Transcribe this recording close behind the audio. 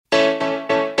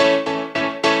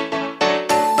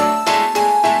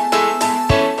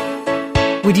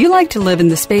Would you like to live in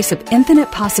the space of infinite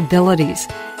possibilities?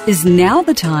 Is now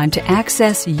the time to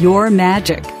access your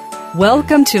magic?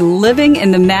 Welcome to Living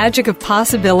in the Magic of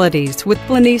Possibilities with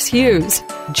Glenise Hughes.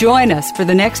 Join us for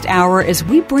the next hour as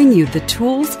we bring you the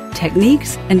tools,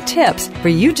 techniques, and tips for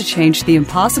you to change the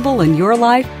impossible in your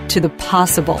life to the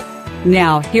possible.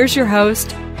 Now, here's your host,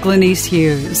 Glenise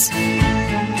Hughes.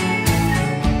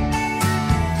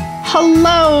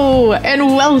 Hello,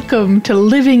 and welcome to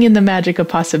Living in the Magic of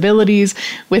Possibilities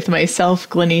with myself,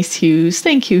 Glenise Hughes.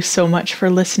 Thank you so much for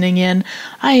listening in.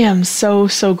 I am so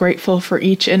grateful for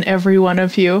each and every one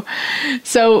of you.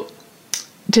 So,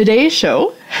 today's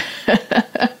show,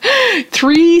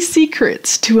 3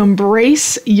 secrets to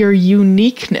embrace your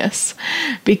uniqueness.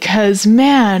 Because,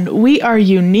 man, we are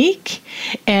unique,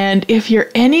 and if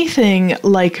you're anything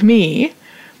like me,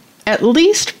 at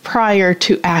least prior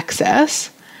to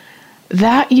Access,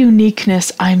 that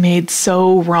uniqueness I made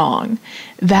so wrong.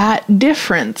 That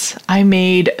difference I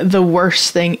made the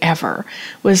worst thing ever.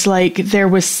 Was like there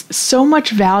was so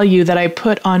much value that I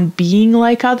put on being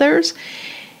like others,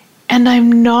 and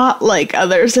I'm not like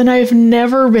others, and I've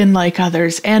never been like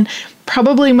others. And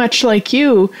probably much like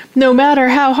you, no matter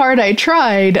how hard I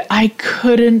tried, I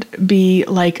couldn't be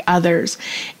like others.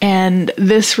 And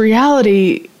this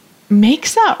reality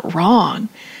makes that wrong.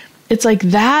 It's like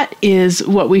that is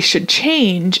what we should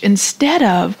change instead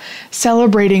of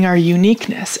celebrating our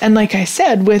uniqueness. And like I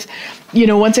said,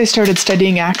 once I started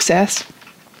studying Access,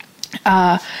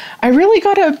 I really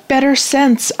got a better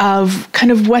sense of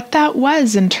kind of what that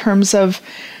was in terms of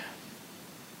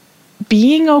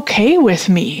being okay with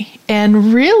me.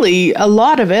 And really, a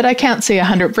lot of it, I can't say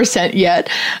 100% yet,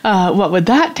 what would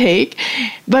that take?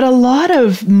 But a lot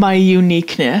of my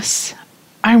uniqueness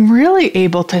I'm really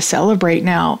able to celebrate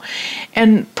now.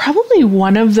 And probably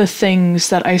one of the things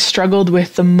that I struggled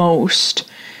with the most,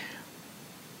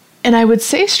 and I would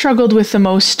say struggled with the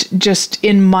most just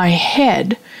in my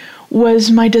head, was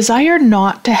my desire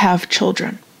not to have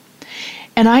children.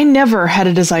 And I never had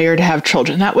a desire to have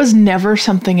children. That was never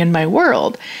something in my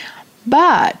world.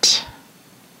 But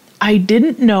I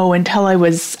didn't know until I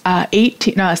was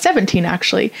 17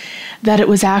 actually, that it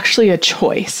was actually a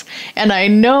choice. And I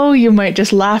know you might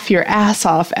just laugh your ass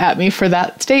off at me for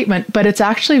that statement, but it's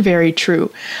actually very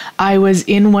true. I was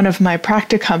in one of my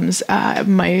practicums.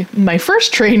 My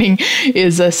first training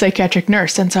is a psychiatric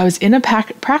nurse, and so I was in a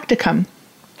practicum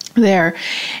there,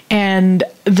 and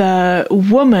the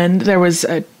woman, there was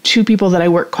 2 people that I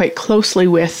worked quite closely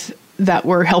with that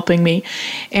were helping me,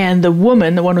 and the one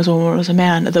was a woman, one was a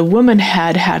man. The woman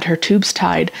had her tubes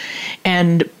tied,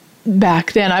 and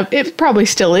back then, it probably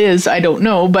still is, I don't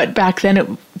know, but back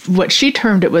then what she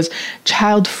termed it was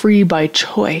child-free by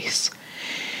choice.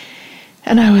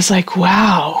 And I was like,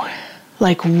 wow,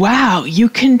 you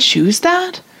can choose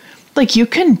that? Like, you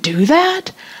can do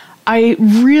that? I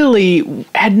really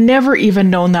had never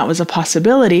even known that was a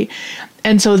possibility.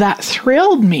 And so that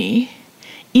thrilled me,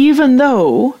 even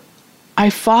though I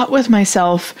fought with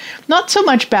myself, not so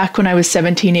much back when I was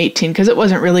 17, 18, because it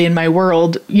wasn't really in my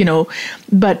world,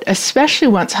 but especially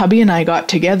once hubby and I got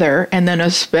together, and then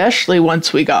especially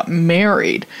once we got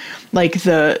married, like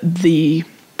the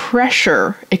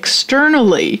pressure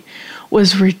externally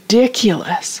was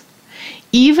ridiculous.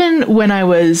 Even when I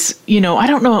was, I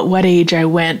don't know at what age I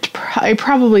went, I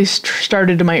probably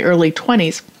started in my early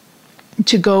 20s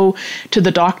to go to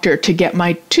the doctor to get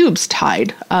my tubes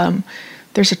tied.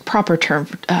 There's a proper term,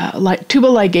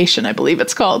 tubal ligation, I believe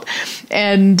it's called.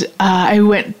 And I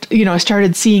went, I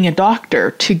started seeing a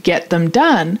doctor to get them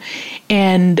done.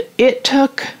 And it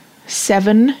took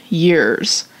 7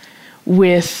 years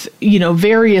with,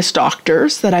 various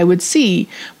doctors that I would see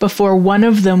before one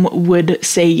of them would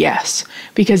say yes.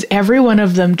 Because every one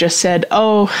of them just said,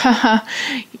 oh, haha,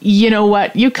 you know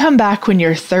what, you come back when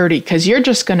you're 30 because you're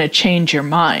just going to change your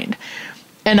mind.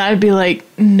 And I'd be like,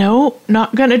 no,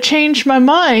 not going to change my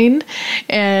mind.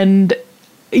 And,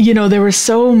 there was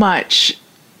so much,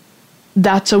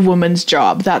 that's a woman's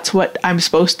job. That's what I'm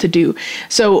supposed to do.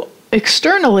 So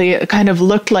externally, it kind of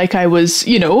looked like I was,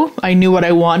 I knew what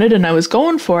I wanted and I was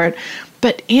going for it.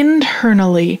 But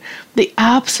internally, the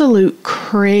absolute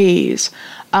craze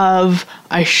of,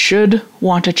 I should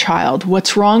want a child.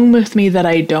 What's wrong with me that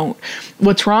I don't?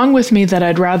 What's wrong with me that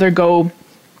I'd rather go,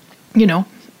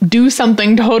 do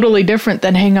something totally different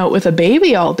than hang out with a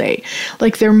baby all day?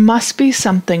 Like, there must be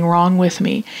something wrong with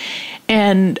me.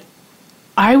 And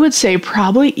I would say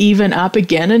probably even up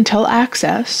again until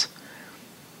Access,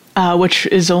 which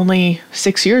is only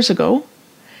 6 years ago,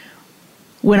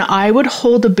 when I would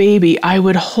hold a baby, I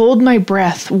would hold my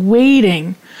breath,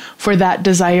 waiting for that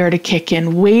desire to kick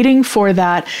in, waiting for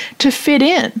that to fit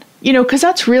in. Because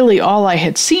that's really all I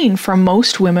had seen from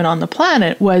most women on the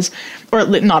planet was, or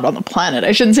not on the planet,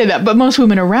 I shouldn't say that, but most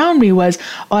women around me was,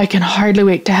 oh, I can hardly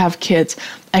wait to have kids.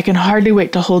 I can hardly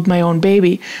wait to hold my own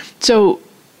baby. So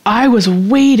I was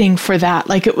waiting for that.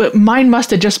 Mine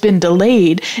must have just been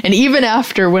delayed. And even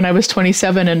after, when I was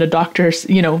 27 and a doctor,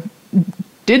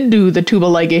 did do the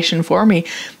tubal ligation for me,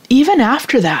 even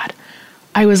after that,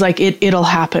 I was like, it'll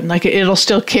happen. It'll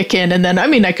still kick in. And then,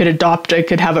 I could adopt, I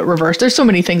could have it reversed. There's so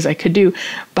many things I could do,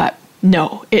 but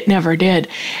no, it never did.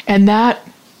 And that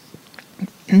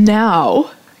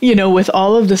now, with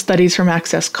all of the studies from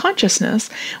Access Consciousness,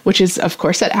 which is, of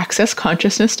course, at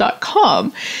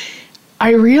accessconsciousness.com, I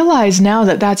realize now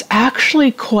that that's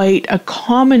actually quite a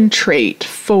common trait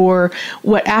for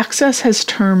what Access has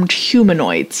termed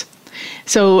humanoids.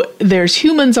 So there's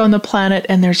humans on the planet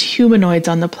and there's humanoids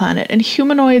on the planet. And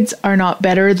humanoids are not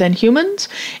better than humans,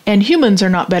 and humans are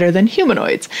not better than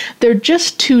humanoids. They're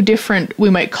just two different, we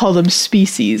might call them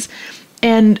species.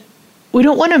 And we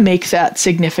don't want to make that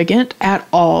significant at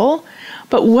all.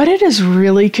 But what it has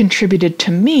really contributed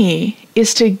to me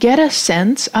is to get a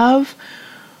sense of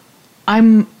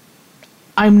I'm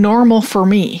normal for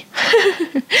me.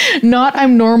 Not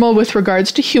I'm normal with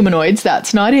regards to humanoids.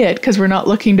 That's not it, because we're not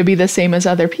looking to be the same as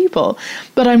other people.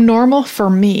 But I'm normal for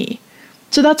me.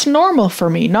 So that's normal for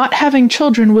me. Not having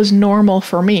children was normal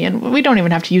for me. And we don't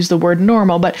even have to use the word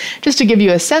normal, but just to give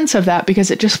you a sense of that, because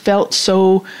it just felt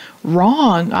so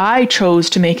wrong. I chose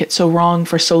to make it so wrong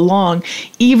for so long,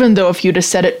 even though if you'd have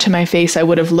said it to my face, I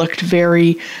would have looked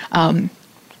very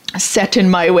set in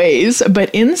my ways,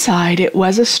 but inside it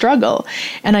was a struggle.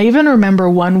 And I even remember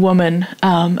one woman,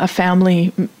 a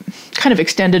family, kind of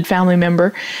extended family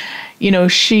member,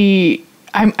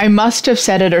 I must have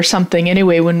said it or something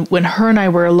anyway, when her and I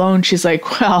were alone, she's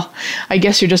like, well, I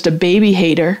guess you're just a baby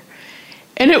hater.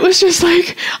 And it was just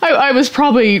like, I was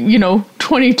probably,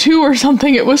 22 or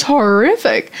something. It was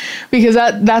horrific, because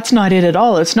that's not it at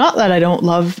all. It's not that I don't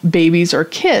love babies or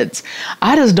kids.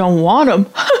 I just don't want them.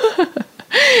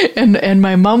 And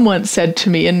my mom once said to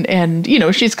me, and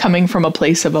she's coming from a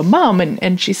place of a mom,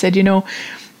 and she said,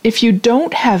 if you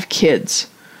don't have kids,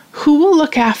 who will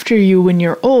look after you when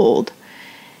you're old?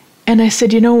 And I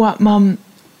said, you know what, Mom,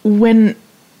 when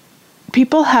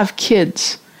people have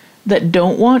kids that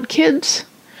don't want kids,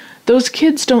 those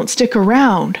kids don't stick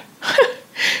around.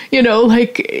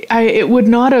 It would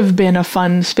not have been a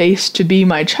fun space to be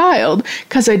my child,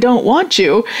 because I don't want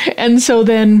you. And so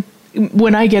then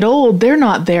when I get old, they're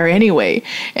not there anyway.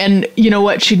 And you know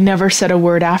what? She'd never said a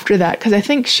word after that, because I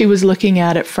think she was looking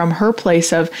at it from her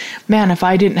place of, man, if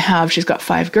I didn't have, she's got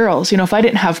 5 girls, if I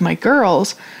didn't have my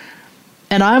girls,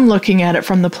 and I'm looking at it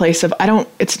from the place of, I don't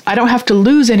have to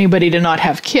lose anybody to not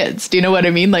have kids. Do you know what I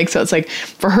mean? So it's like,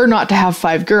 for her not to have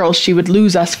 5 girls, she would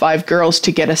lose us 5 girls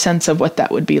to get a sense of what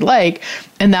that would be like.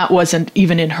 And that wasn't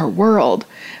even in her world.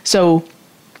 So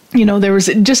there was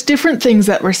just different things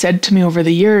that were said to me over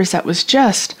the years that was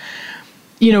just,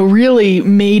 really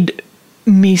made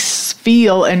me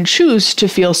feel and choose to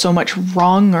feel so much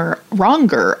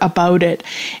wronger about it.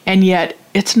 And yet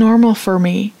it's normal for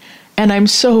me. And I'm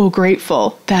so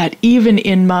grateful that even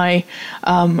in my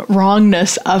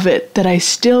wrongness of it, that I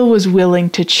still was willing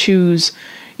to choose,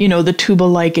 the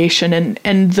tubal ligation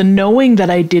and the knowing that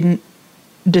I didn't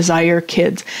desire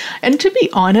kids. And to be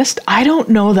honest, I don't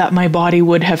know that my body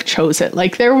would have chose it.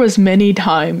 There was many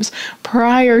times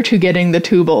prior to getting the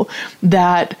tubal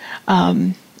that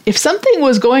if something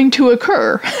was going to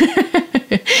occur,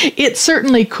 it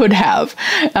certainly could have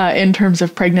in terms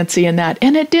of pregnancy and that,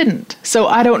 and it didn't. So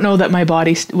I don't know that my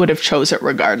body would have chose it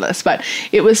regardless, but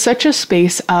it was such a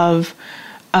space of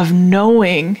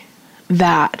knowing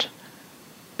that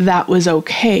was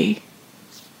okay.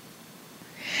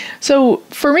 So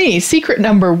for me, secret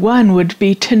number 1 would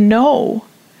be to know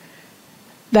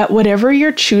that whatever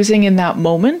you're choosing in that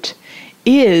moment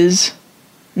is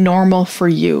normal for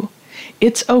you.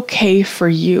 It's okay for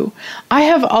you. I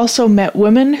have also met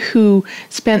women who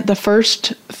spent the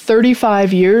first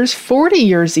 35 years, 40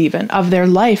 years even, of their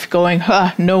life going,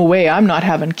 no way, I'm not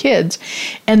having kids.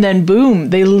 And then boom,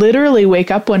 they literally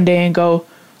wake up one day and go,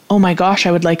 oh my gosh,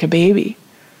 I would like a baby.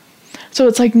 So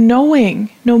it's like knowing,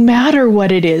 no matter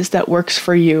what it is that works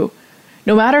for you,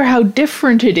 no matter how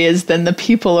different it is than the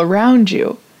people around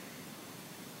you,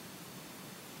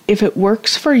 if it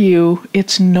works for you,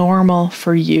 it's normal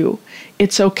for you.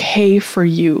 It's okay for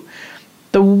you.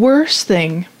 The worst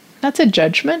thing, that's a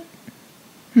judgment,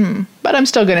 but I'm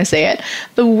still going to say it.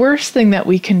 The worst thing that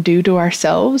we can do to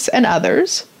ourselves and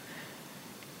others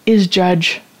is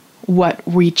judge what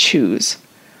we choose.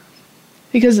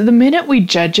 Because the minute we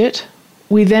judge it,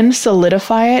 we then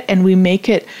solidify it and we make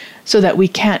it so that we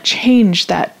can't change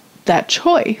that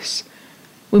choice.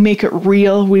 We make it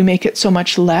real. We make it so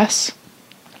much less.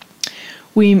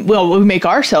 We make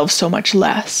ourselves so much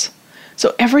less.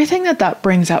 So everything that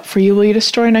brings up for you, will you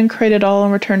destroy and uncreate it all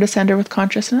and return to sender with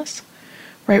consciousness?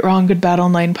 Right, wrong, good, bad,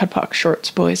 online, POD, POC,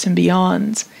 shorts, boys, and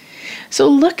beyonds. So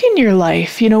look in your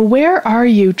life, where are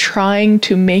you trying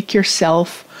to make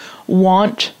yourself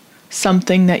want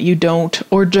something that you don't,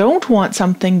 or don't want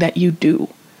something that you do?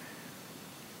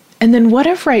 And then what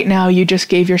if right now you just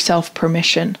gave yourself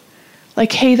permission?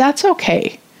 Like, hey, that's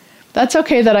okay. That's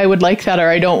okay that I would like that, or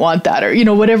I don't want that, or,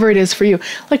 whatever it is for you.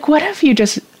 Like, what if you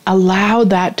just allow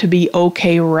that to be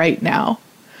okay right now?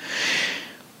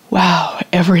 Wow,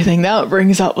 everything that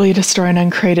brings up, will you destroy and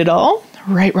uncreate it all?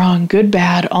 Right, wrong, good,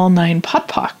 bad, all 9, POD,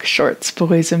 POC, shorts,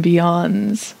 boys, and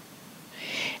beyonds.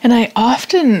 And I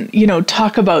often,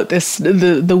 talk about this,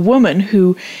 the woman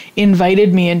who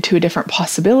invited me into a different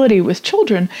possibility with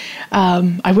children.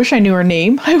 I wish I knew her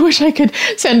name. I wish I could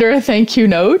send her a thank you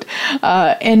note.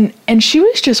 And she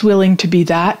was just willing to be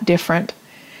that different.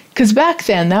 Because back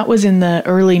then, that was in the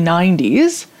early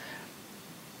 90s.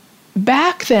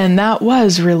 Back then, that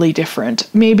was really different.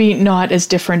 Maybe not as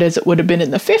different as it would have been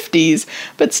in the 50s,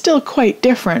 but still quite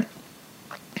different.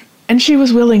 And she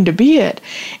was willing to be it.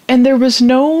 And there was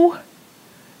no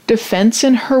defense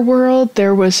in her world.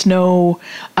 There was no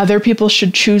other people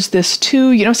should choose this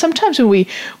too. Sometimes when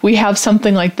we have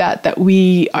something like that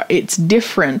it's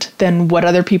different than what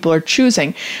other people are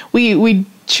choosing. We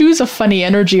choose a funny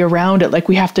energy around it, like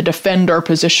we have to defend our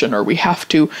position, or we have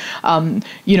to,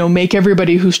 make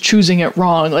everybody who's choosing it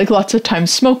wrong. Like lots of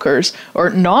times smokers or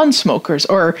non-smokers,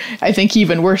 or I think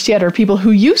even worse yet, are people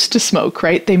who used to smoke,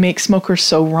 right? They make smokers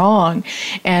so wrong.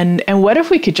 And what if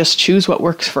we could just choose what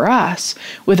works for us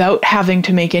without having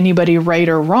to make anybody right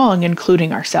or wrong,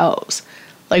 including ourselves?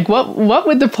 Like what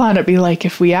would the planet be like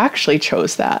if we actually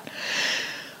chose that?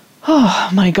 Oh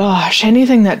my gosh,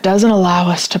 anything that doesn't allow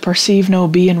us to perceive, know,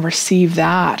 be, and receive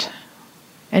that,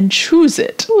 and choose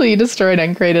it, will you destroy and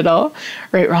uncreate it all?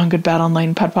 Right, wrong, good, bad,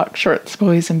 online, POD, POC, shorts,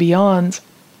 boys, and beyonds.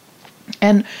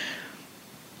 And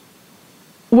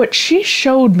what she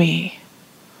showed me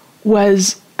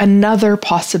was another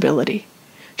possibility.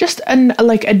 Just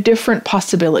a different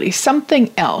possibility,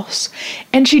 something else.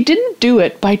 And she didn't do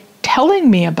it by telling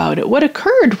me about it. What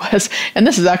occurred was, and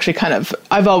this is actually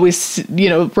I've always,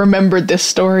 remembered this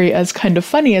story as kind of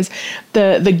funny, as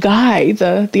the guy,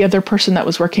 the other person that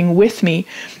was working with me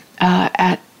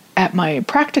at my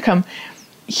practicum,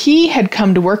 he had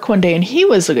come to work one day and he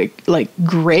was like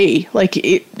gray, like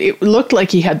it looked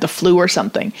like he had the flu or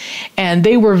something. And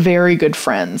they were very good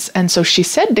friends. And so she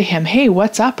said to him, hey,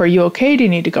 what's up? Are you okay? Do you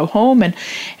need to go home?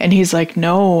 And he's like,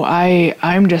 no,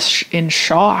 I'm just in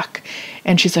shock.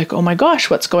 And she's like, oh my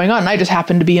gosh, what's going on? And I just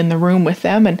happened to be in the room with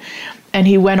them. And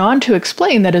he went on to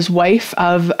explain that his wife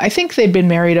I think they'd been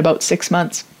married about 6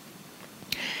 months,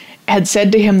 had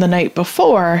said to him the night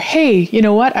before, hey, you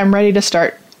know what? I'm ready to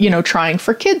start trying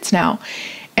for kids now.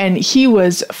 And he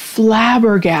was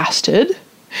flabbergasted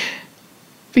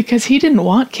because he didn't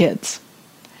want kids.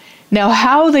 Now,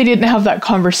 how they didn't have that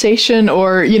conversation,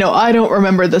 or, I don't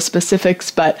remember the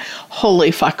specifics, but holy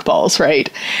fuck balls,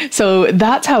 right? So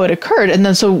that's how it occurred. And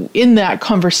then so in that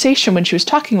conversation, when she was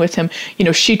talking with him,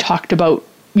 she talked about,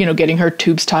 getting her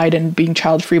tubes tied and being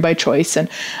child-free by choice, and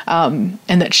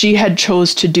that she had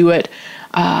chose to do it.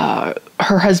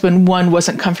 Her husband, one,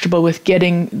 wasn't comfortable with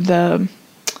getting the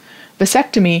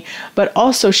vasectomy, but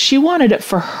also she wanted it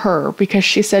for her because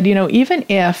she said, even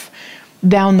if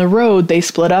down the road they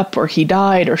split up or he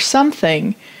died or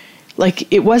something,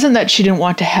 like it wasn't that she didn't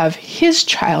want to have his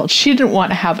child. She didn't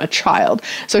want to have a child.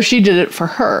 So she did it for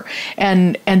her.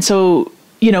 And so,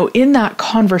 in that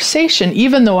conversation,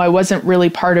 even though I wasn't really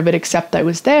part of it, except I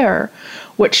was there,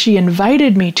 what she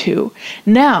invited me to.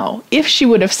 Now, if she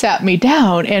would have sat me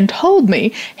down and told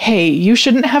me, hey, you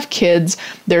shouldn't have kids,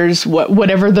 there's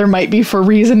whatever there might be for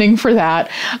reasoning for that,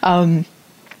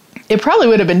 it probably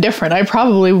would have been different. I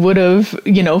probably would have,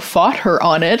 fought her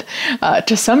on it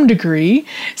to some degree.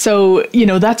 So,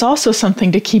 that's also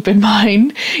something to keep in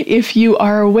mind. If you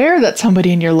are aware that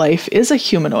somebody in your life is a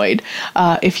humanoid,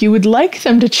 if you would like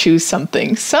them to choose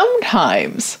something,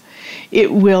 sometimes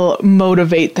it will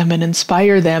motivate them and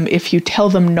inspire them if you tell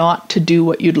them not to do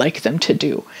what you'd like them to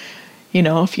do.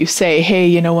 If you say, hey,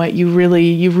 you know what, you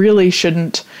really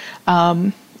shouldn't,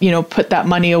 put that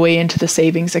money away into the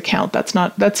savings account.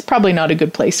 That's probably not a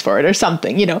good place for it or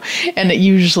something, and it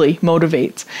usually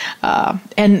motivates.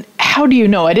 And how do you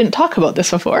know? I didn't talk about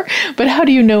this before, but how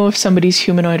do you know if somebody's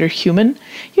humanoid or human?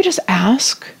 You just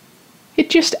ask.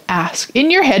 Just ask.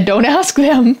 In your head, don't ask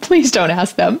them. Please don't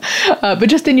ask them. But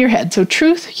just in your head. So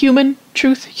truth,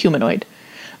 humanoid.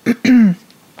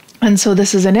 And so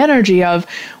this is an energy of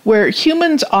where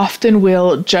humans often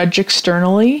will judge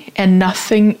externally and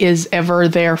nothing is ever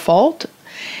their fault.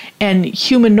 And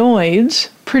humanoids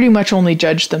pretty much only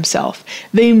judge themselves.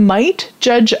 They might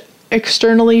judge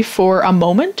externally for a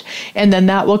moment, and then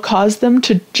that will cause them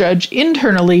to judge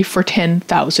internally for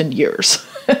 10,000 years.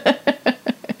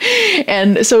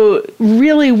 And so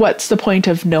really what's the point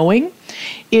of knowing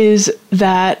is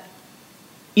that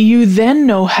you then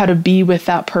know how to be with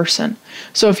that person.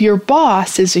 So if your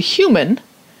boss is a human,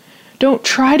 don't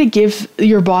try to give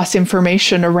your boss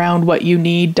information around what you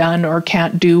need done or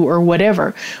can't do or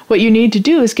whatever. What you need to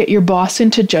do is get your boss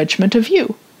into judgment of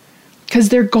you. Because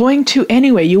they're going to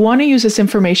anyway. You want to use this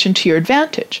information to your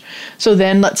advantage. So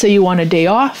then let's say you want a day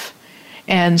off.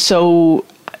 And so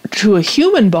to a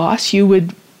human boss, you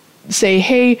would say,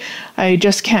 hey, I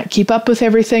just can't keep up with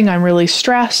everything. I'm really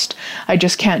stressed. I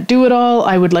just can't do it all.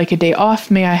 I would like a day off.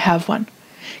 May I have one?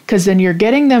 Because then you're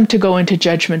getting them to go into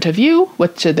judgment of you,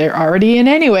 which they're already in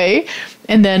anyway,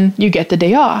 and then you get the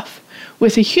day off.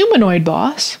 With a humanoid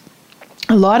boss,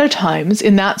 a lot of times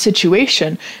in that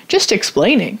situation, just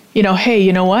explaining, hey,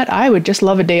 you know what? I would just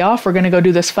love a day off. We're going to go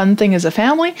do this fun thing as a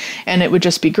family, and it would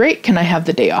just be great. Can I have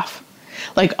the day off?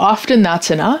 Like often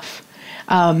that's enough.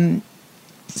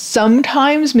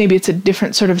 Sometimes maybe it's a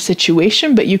different sort of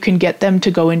situation, but you can get them to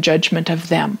go in judgment of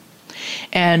them.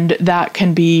 And that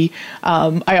can be,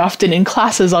 I often in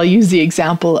classes, I'll use the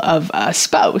example of a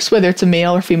spouse, whether it's a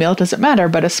male or female, it doesn't matter,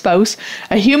 but a spouse,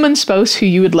 a human spouse who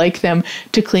you would like them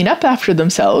to clean up after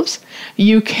themselves,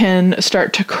 you can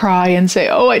start to cry and say,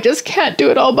 oh, I just can't do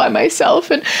it all by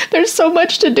myself. And there's so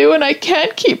much to do and I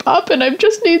can't keep up and I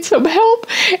just need some help.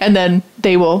 And then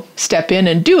they will step in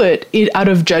and do it out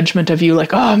of judgment of you,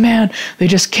 like, oh man, they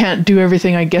just can't do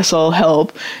everything. I guess I'll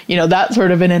help. That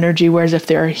sort of an energy. Whereas if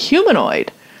they're a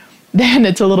humanoid, then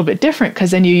it's a little bit different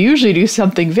because then you usually do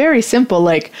something very simple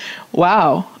like,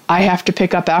 wow, I have to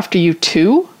pick up after you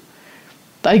too.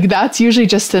 Like that's usually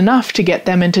just enough to get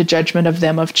them into judgment of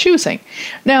them of choosing.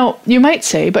 Now, you might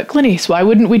say, but Glenyce, why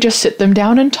wouldn't we just sit them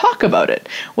down and talk about it?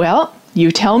 Well,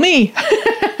 you tell me.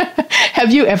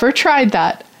 Have you ever tried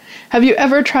that? Have you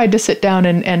ever tried to sit down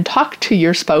and talk to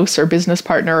your spouse or business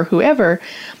partner or whoever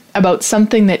about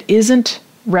something that isn't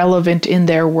relevant in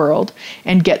their world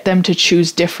and get them to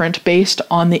choose different based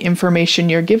on the information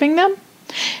you're giving them?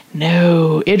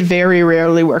 No, it very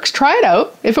rarely works. Try it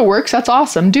out. If it works, that's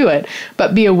awesome. Do it.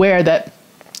 But be aware that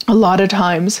a lot of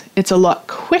times it's a lot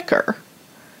quicker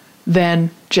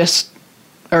than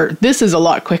this is a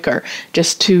lot quicker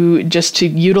just to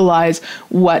utilize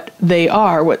what they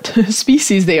are, what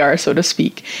species they are, so to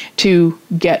speak, to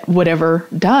get whatever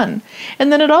done. And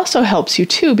then it also helps you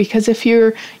too, because if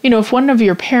if one of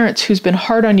your parents who's been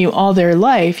hard on you all their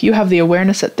life, you have the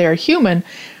awareness that they're human,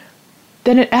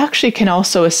 then it actually can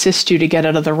also assist you to get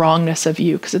out of the wrongness of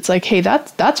you. Because it's like, hey,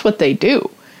 that's what they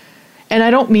do. And I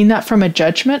don't mean that from a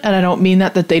judgment, and I don't mean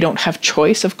that they don't have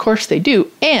choice. Of course they do.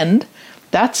 And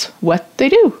that's what they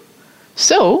do.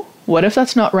 So what if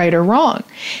that's not right or wrong?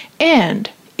 And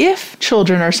if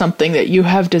children are something that you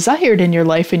have desired in your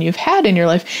life and you've had in your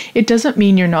life, it doesn't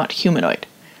mean you're not humanoid.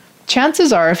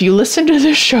 Chances are, if you listen to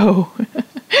this show,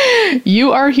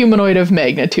 you are humanoid of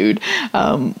magnitude,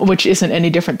 which isn't any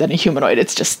different than a humanoid.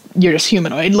 You're just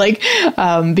humanoid,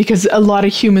 because a lot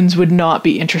of humans would not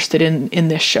be interested in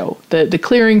this show. The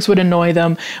clearings would annoy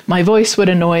them. My voice would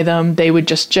annoy them. They would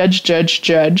just judge.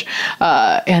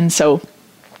 And so,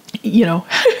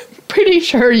 pretty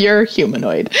sure you're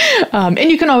humanoid. And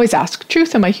you can always ask,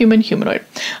 truth, am I human, humanoid?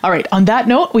 All right. On that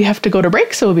note, we have to go to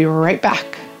break, so we'll be right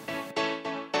back.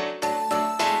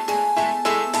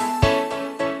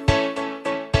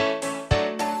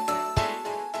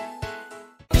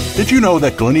 Did you know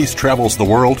that Glenyce travels the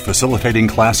world facilitating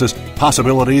classes,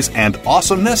 possibilities, and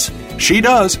awesomeness? She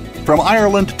does. From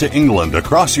Ireland to England,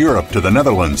 across Europe to the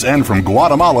Netherlands, and from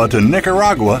Guatemala to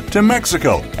Nicaragua to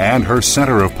Mexico, and her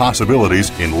Center of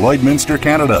Possibilities in Lloydminster,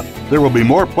 Canada. There will be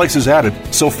more places added,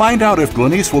 so find out if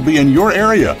Glenyce will be in your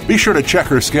area. Be sure to check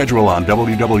her schedule on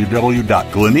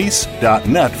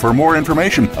www.glenyce.net for more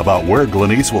information about where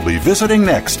Glenyce will be visiting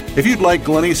next. If you'd like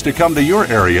Glenyce to come to your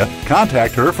area,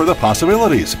 contact her for the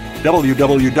possibilities.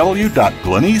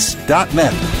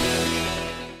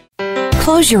 www.glenyce.net.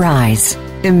 Close your eyes.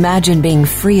 Imagine being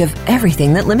free of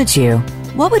everything that limits you.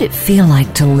 What would it feel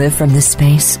like to live from this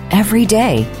space every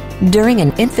day? During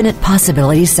an Infinite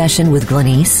Possibilities session with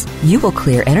Glenyce, you will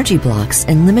clear energy blocks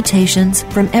and limitations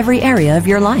from every area of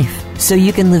your life so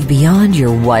you can live beyond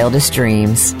your wildest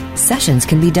dreams. Sessions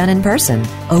can be done in person,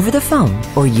 over the phone,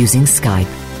 or using Skype.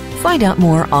 Find out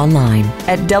more online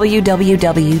at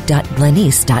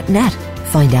www.glenyce.net.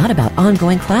 Find out about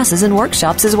ongoing classes and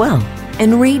workshops as well.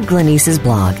 And read Glenyce's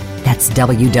blog. That's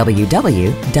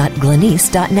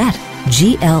www.glenyce.net.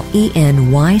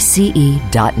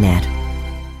 GLENYCE.net.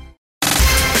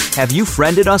 Have you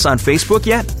friended us on Facebook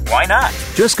yet? Why not?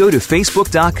 Just go to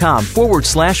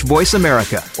facebook.com/Voice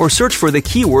America or search for the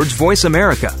keywords Voice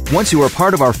America. Once you are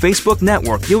part of our Facebook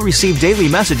network, you'll receive daily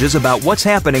messages about what's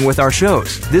happening with our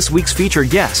shows, this week's featured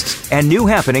guests, and new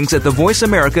happenings at the Voice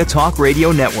America Talk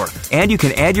Radio Network. And you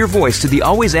can add your voice to the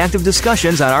always active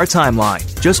discussions on our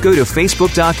timeline. Just go to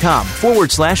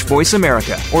facebook.com/Voice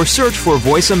America or search for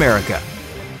Voice America.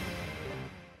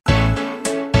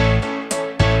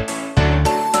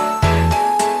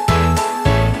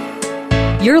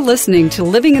 You're listening to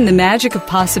Living in the Magic of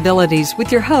Possibilities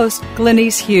with your host,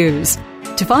 Glenyce Hughes.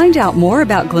 To find out more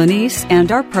about Glenyce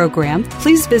and our program,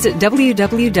 please visit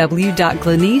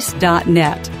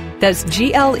www.glenyce.net. That's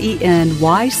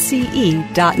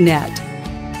GLENYCE.net.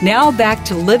 Now back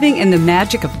to Living in the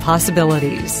Magic of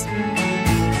Possibilities.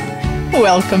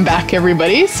 Welcome back,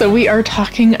 everybody. So we are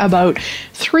talking about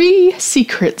 3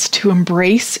 secrets to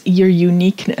embrace your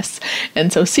uniqueness.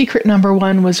 And so secret number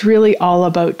 1 was really all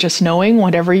about just knowing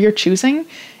whatever you're choosing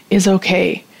is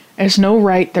okay. There's no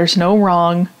right, there's no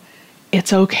wrong.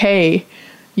 It's okay.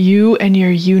 You and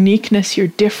your uniqueness, your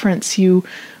difference, who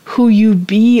you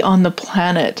be on the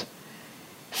planet.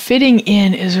 Fitting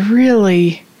in is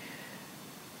really,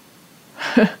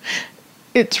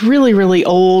 it's really, really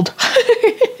old.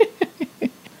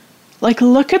 Like,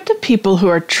 look at the people who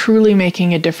are truly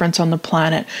making a difference on the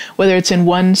planet, whether it's in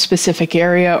one specific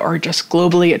area or just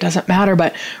globally, it doesn't matter.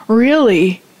 But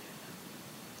really,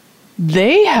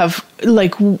 they have,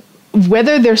 like,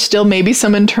 whether there's still maybe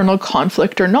some internal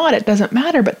conflict or not, it doesn't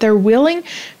matter, but they're willing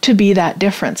to be that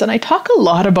difference. And I talk a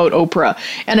lot about Oprah,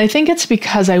 and I think it's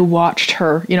because I watched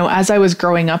her, you know, as I was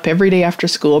growing up every day after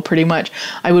school, pretty much,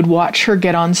 I would watch her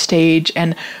get on stage.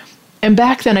 And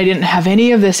back then I didn't have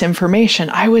any of this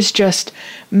information. I was just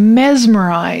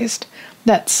mesmerized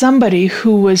that somebody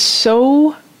who was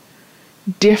so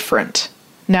different.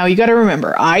 Now you got to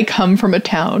remember, I come from a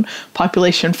town,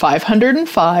 population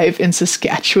 505 in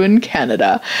Saskatchewan,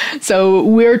 Canada. So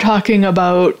we're talking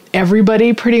about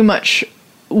everybody pretty much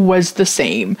was the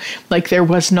same. Like, there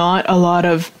was not a lot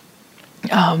of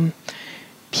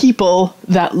people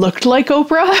that looked like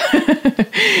Oprah.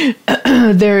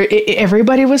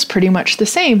 Everybody was pretty much the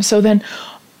same. So then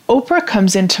Oprah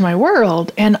comes into my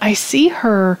world, and I see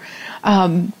her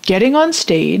getting on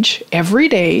stage every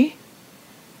day.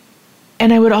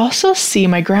 And I would also see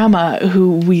my grandma,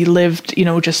 who we lived, you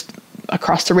know, just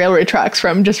across the railway tracks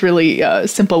from, just really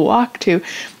simple walk to,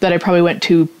 that I probably went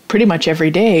to pretty much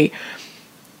every day.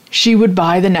 She would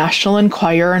buy the National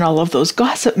Enquirer and all of those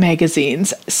gossip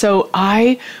magazines. So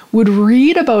I would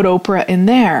read about Oprah in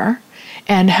there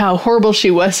and how horrible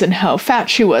she was and how fat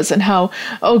she was and how,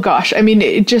 oh gosh, I mean,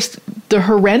 it just the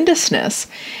horrendousness.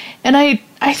 And I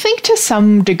think to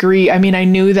some degree, I mean, I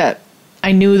knew that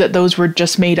those were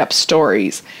just made up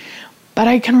stories. But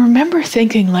I can remember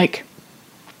thinking, like,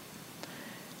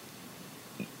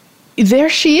 there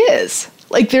she is.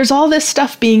 Like, there's all this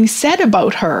stuff being said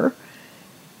about her.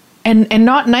 And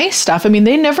not nice stuff. I mean,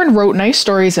 they never wrote nice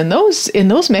stories in those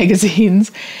magazines.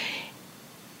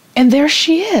 And there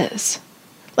she is.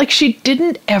 Like, she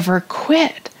didn't ever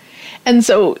quit. And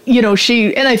so, you know,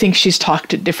 and I think she's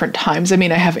talked at different times. I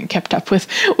mean, I haven't kept up with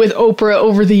Oprah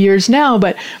over the years now,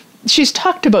 but she's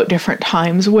talked about different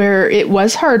times where it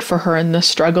was hard for her in the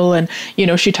struggle. And, you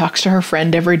know, she talks to her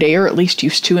friend every day, or at least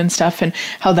used to, and stuff, and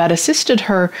how that assisted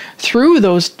her through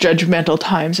those judgmental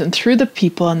times and through the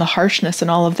people and the harshness and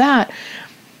all of that.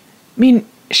 I mean,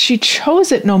 she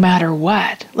chose it no matter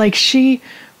what. Like, she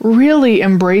really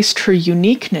embraced her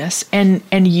uniqueness and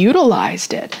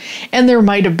utilized it. And there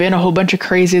might have been a whole bunch of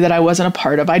crazy that I wasn't a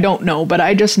part of. I don't know, but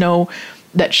I just know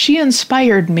that she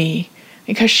inspired me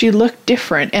because she looked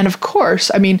different. And of course,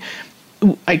 I mean,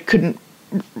 I couldn't,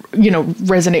 you know,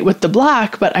 resonate with the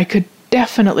black, but I could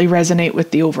definitely resonate with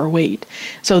the overweight.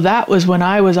 So that was when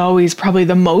I was always probably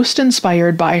the most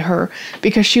inspired by her,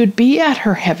 because she would be at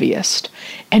her heaviest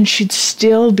and she'd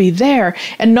still be there.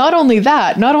 And not only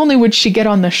that, not only would she get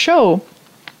on the show,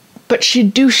 but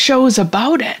she'd do shows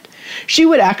about it. She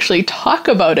would actually talk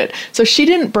about it. So she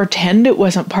didn't pretend it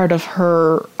wasn't part of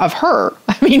her.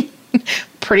 I mean,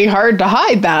 pretty hard to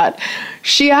hide that.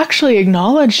 she actually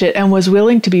acknowledged it and was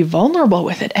willing to be vulnerable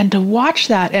with it, and to watch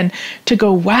that and to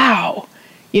go, wow,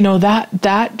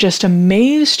 that just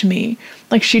amazed me.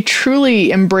 Like, she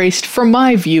truly embraced, from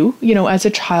my view, as a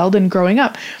child and growing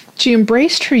up, she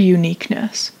embraced her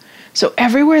uniqueness. So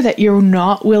everywhere that you're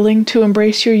not willing to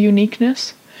embrace your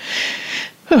uniqueness,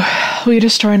 will you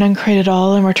destroy and uncreate it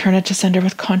all and return it to sender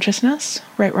with consciousness?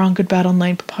 Right, wrong, good, bad,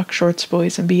 online, POC, shorts,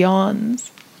 boys, and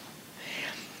beyonds.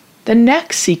 The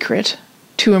next secret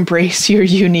to embrace your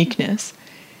uniqueness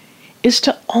is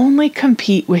to only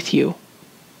compete with you.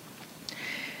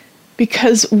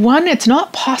 Because one, it's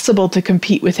not possible to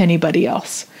compete with anybody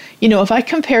else. If I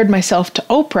compared myself to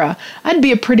Oprah, I'd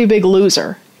be a pretty big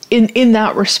loser in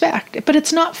that respect. But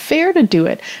it's not fair to do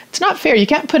it. It's not fair. You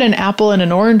can't put an apple and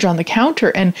an orange on the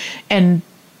counter and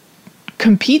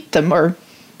compete them, or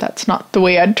that's not the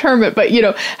way I'd term it, but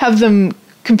have them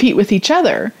compete with each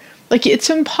other. Like, it's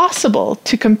impossible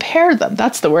to compare them.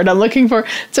 That's the word I'm looking for.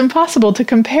 It's impossible to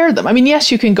compare them. I mean,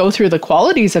 yes, you can go through the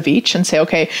qualities of each and say,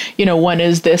 okay, one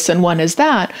is this and one is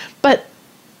that, but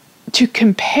to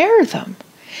compare them.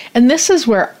 And this is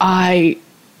where I,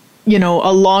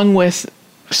 along with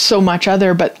so much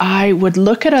other, but I would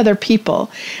look at other people,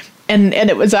 and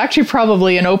it was actually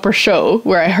probably an Oprah show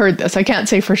where I heard this. I can't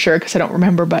say for sure because I don't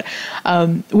remember, but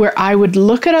where I would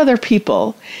look at other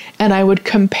people and I would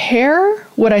compare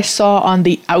what I saw on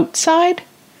the outside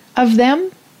of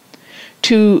them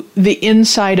to the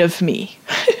inside of me.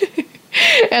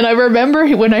 And I remember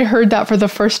when I heard that for the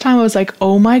first time, I was like,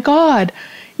 oh my God.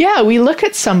 Yeah, we look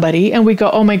at somebody and we go,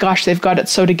 oh my gosh, they've got it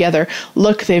so together.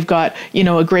 Look, they've got,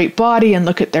 a great body, and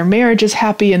look at their marriage is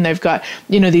happy, and they've got,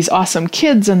 these awesome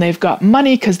kids, and they've got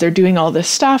money because they're doing all this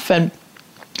stuff. And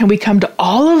we come to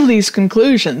all of these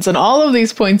conclusions and all of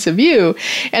these points of view.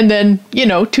 And then,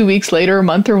 2 weeks later, a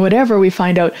month or whatever, we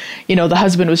find out, the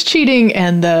husband was cheating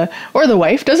or the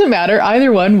wife, doesn't matter,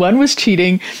 either one was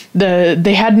cheating.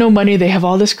 They had no money. They have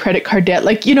all this credit card debt.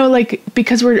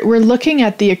 Because we're looking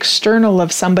at the external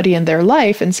of somebody in their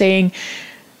life and saying,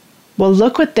 well,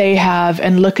 look what they have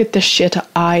and look at the shit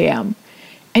I am.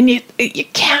 And you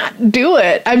can't do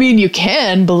it. I mean, you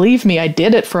can, believe me, I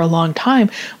did it for a long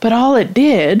time, but all it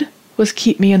did was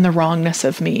keep me in the wrongness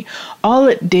of me. All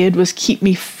it did was keep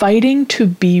me fighting to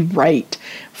be right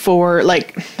for, I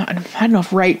don't know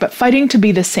if right, but fighting to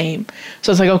be the same.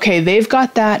 So it's like, okay, they've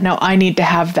got that. Now I need to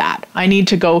have that. I need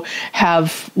to go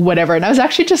have whatever. And I was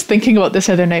actually just thinking about this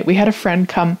other night. We had a friend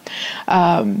come,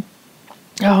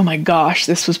 oh my gosh,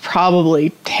 this was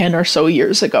probably 10 or so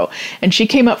years ago. And she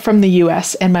came up from the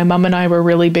US, and my mom and I were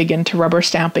really big into rubber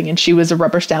stamping, and she was a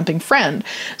rubber stamping friend.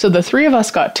 So the three of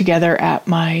us got together at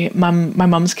my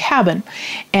mom's cabin,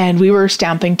 and we were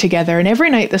stamping together. And every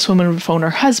night this woman would phone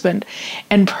her husband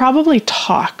and probably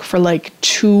talk for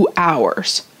 2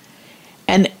 hours.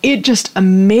 And it just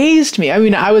amazed me. I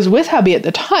mean, I was with hubby at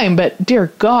the time, but dear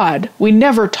God, we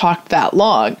never talked that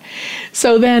long.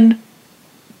 So then,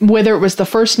 whether it was the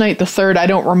first night, the third, I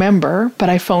don't remember,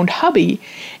 but I phoned hubby,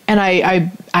 and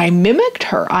I mimicked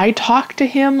her. I talked to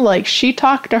him like she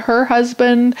talked to her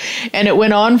husband, and it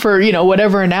went on for,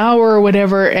 whatever, an hour or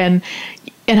whatever. And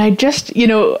I just,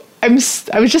 I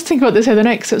was just thinking about this the other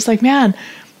night, because it was like, man,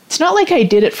 it's not like I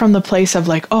did it from the place of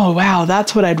oh, wow,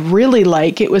 that's what I'd really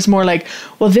like. It was more like,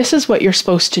 well, this is what you're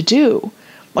supposed to do.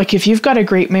 Like, if you've got a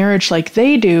great marriage like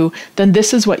they do, then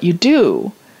this is what you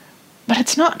do. But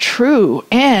it's not true.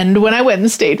 And when I went and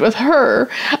stayed with her,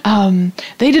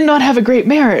 they did not have a great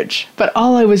marriage. But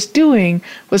all I was doing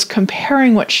was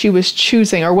comparing what she was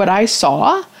choosing, or what I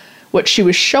saw, what she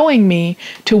was showing me,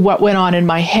 to what went on in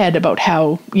my head about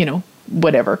how,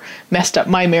 whatever messed up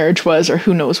my marriage was, or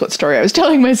who knows what story I was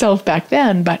telling myself back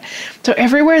then. But so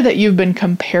everywhere that you've been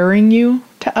comparing you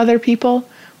to other people,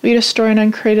 will you destroy and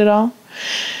uncreate it all?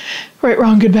 Right,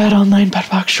 wrong, good, bad, online,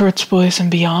 POC, shorts, boys,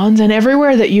 and beyonds. And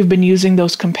everywhere that you've been using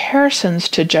those comparisons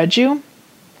to judge you,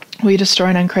 will you destroy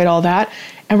and uncreate all that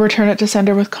and return it to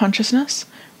sender with consciousness?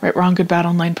 Right, wrong, good, bad,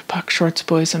 online, POC, shorts,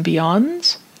 boys, and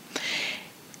beyonds.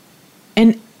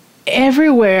 And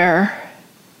everywhere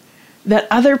that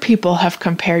other people have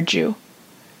compared you,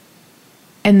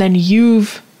 and then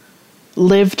you've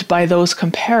lived by those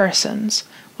comparisons,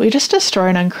 will you just destroy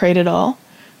and uncreate it all?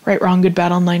 Right, wrong, good,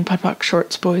 bad, online, POC,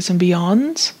 shorts, boys, and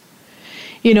beyonds.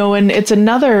 And it's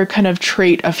another kind of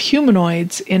trait of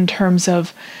humanoids in terms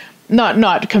of,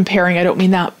 not comparing, I don't mean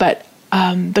that, but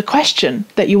the question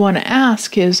that you want to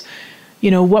ask is,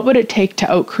 what would it take to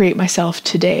outcreate myself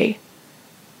today?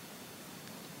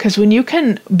 Because when you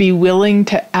can be willing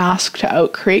to ask to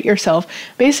outcreate yourself,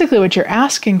 basically what you're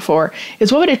asking for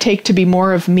is, what would it take to be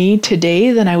more of me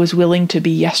today than I was willing to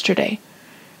be yesterday?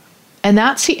 And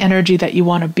that's the energy that you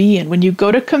want to be in. When you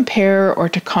go to compare or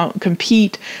to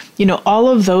compete, all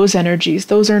of those energies,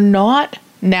 those are not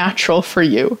natural for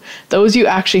you. Those you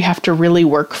actually have to really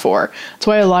work for. That's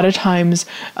why a lot of times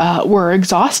we're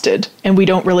exhausted and we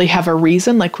don't really have a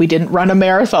reason, like we didn't run a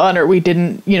marathon or we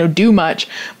didn't, do much,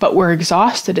 but we're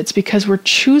exhausted. It's because we're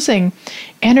choosing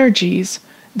energies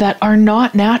that are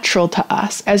not natural to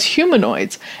us as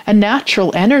humanoids. A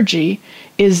natural energy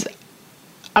is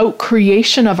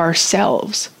out-creation of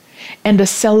ourselves and a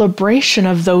celebration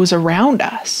of those around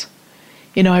us.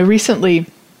 I recently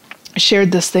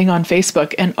shared this thing on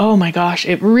Facebook, and oh my gosh,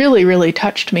 it really, really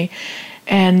touched me.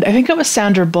 And I think it was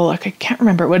Sandra Bullock. I can't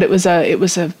remember what it was. It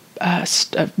was a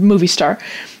movie star,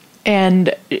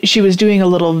 and she was doing a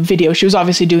little video. She was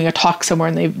obviously doing a talk somewhere,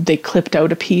 and they clipped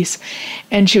out a piece,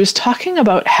 and she was talking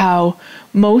about how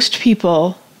most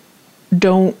people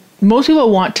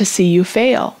want to see you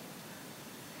fail.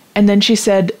 And then she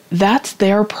said, that's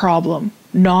their problem,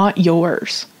 not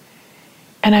yours.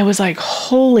 And I was like,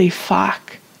 holy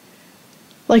fuck.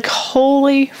 Like,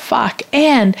 holy fuck.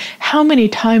 And how many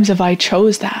times have I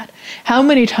chose that? How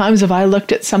many times have I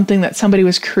looked at something that somebody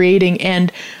was creating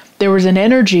and there was an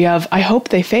energy of, I hope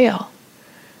they fail.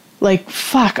 Like,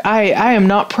 fuck, I am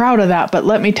not proud of that. But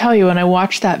let me tell you, when I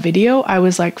watched that video, I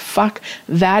was like, fuck,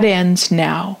 that ends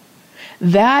now.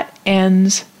 That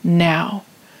ends now.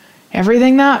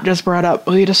 Everything that just brought up,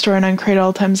 will you destroy and uncreate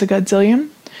all times a godzillion?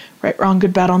 Right, wrong,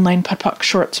 good, bad, online, putt, puck,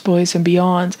 shorts, boys, and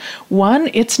beyonds. One,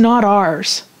 it's not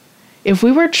ours. If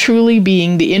we were truly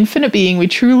being the infinite being we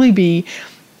truly be,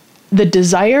 the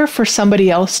desire for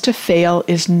somebody else to fail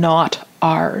is not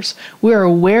ours. We are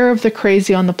aware of the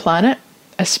crazy on the planet,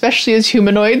 especially as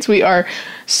humanoids. We are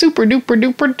super duper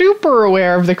duper duper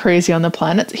aware of the crazy on the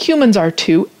planet. Humans are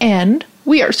too, and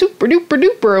we are super duper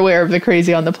duper aware of the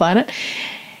crazy on the planet.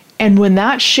 And when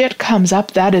that shit comes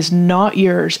up, that is not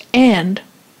yours. And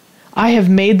I have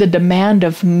made the demand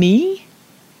of me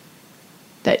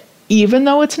that even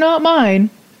though it's not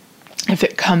mine, if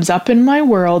it comes up in my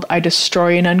world, I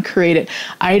destroy and uncreate it.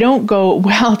 I don't go,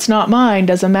 well, it's not mine,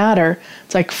 doesn't matter.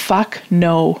 It's like, fuck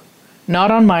no, not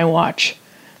on my watch.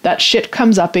 That shit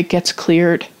comes up, it gets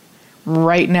cleared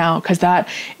right now, because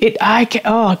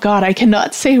oh God, I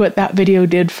cannot say what that video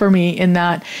did for me in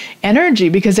that energy,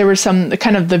 because there was some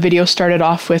kind of, the video started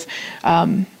off with,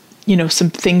 some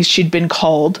things she'd been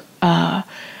called,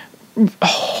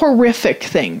 horrific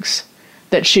things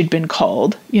that she'd been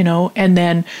called, and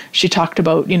then she talked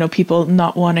about, people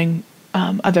not wanting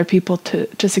other people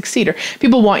to succeed, or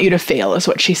people want you to fail is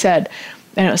what she said.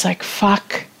 And it was like,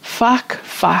 fuck.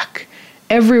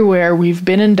 Everywhere we've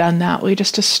been and done that, we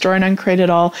just destroy and uncreate it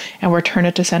all and return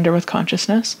it to sender with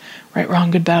consciousness. Right,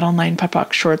 wrong, good, bad, online, putt,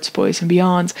 puck, shorts, boys, and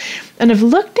beyonds. And I've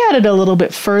looked at it a little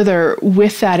bit further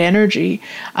with that energy,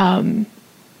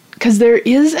 because there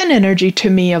is an energy to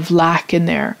me of lack in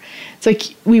there. It's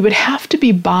like we would have to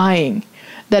be buying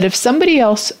that if somebody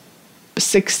else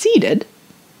succeeded,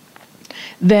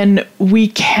 then we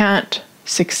can't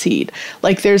succeed.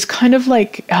 Like there's kind of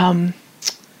like,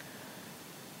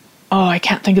 I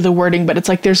can't think of the wording, but it's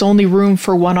like there's only room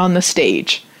for one on the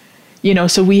stage.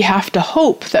 So we have to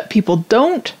hope that people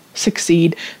don't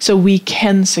succeed so we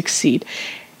can succeed.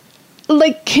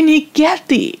 Like, can you get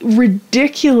the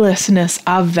ridiculousness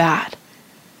of that?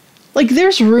 Like,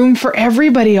 there's room for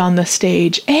everybody on the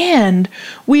stage, and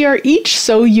we are each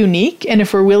so unique, and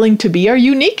if we're willing to be our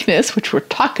uniqueness, which we're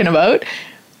talking about,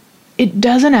 it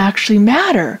doesn't actually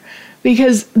matter,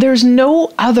 because there's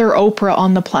no other Oprah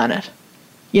on the planet.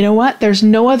 You know what? There's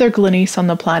no other Glenyce on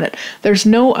the planet. There's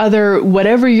no other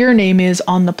whatever your name is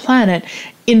on the planet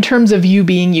in terms of you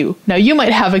being you. Now, you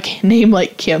might have a name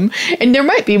like Kim, and there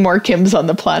might be more Kims on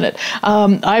the planet.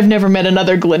 I've never met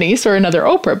another Glenyce or another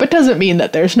Oprah, but doesn't mean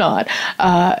that there's not.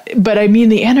 But I mean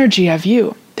the energy of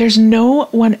you. There's no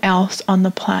one else on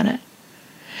the planet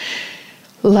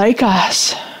like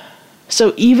us.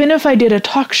 So even if I did a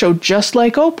talk show just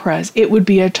like Oprah's, it would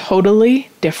be a totally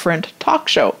different talk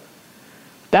show.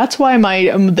 That's why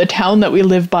the town that we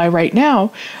live by right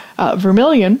now,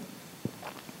 Vermilion,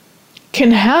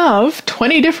 can have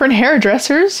 20 different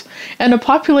hairdressers and a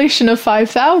population of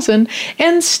 5,000,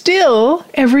 and still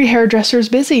every hairdresser is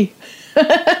busy.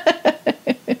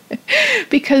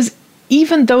 Because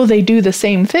even though they do the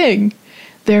same thing,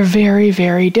 they're very,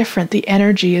 very different. The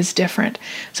energy is different.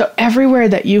 So everywhere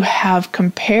that you have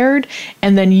compared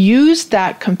and then used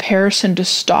that comparison to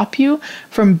stop you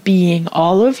from being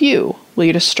all of you, will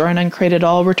you destroy and uncreate it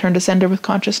all, return to sender with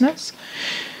consciousness?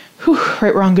 Whew,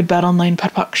 right, wrong, good, bad, online,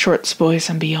 putt, puck, shorts, boys,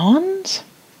 and beyonds.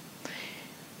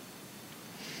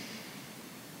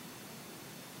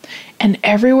 And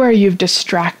everywhere you've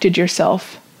distracted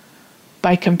yourself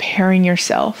by comparing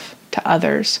yourself to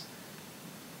others,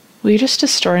 will you just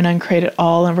destroy and uncreate it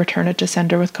all and return it to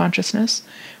sender with consciousness?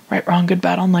 Right, wrong, good,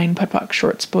 bad, online, putpuck,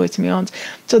 shorts, boys, meons.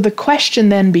 So the question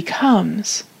then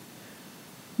becomes,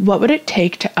 what would it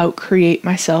take to outcreate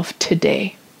myself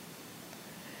today?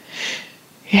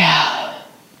 Yeah.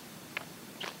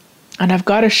 And I've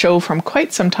got a show from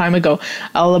quite some time ago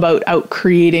all about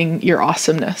outcreating your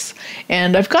awesomeness.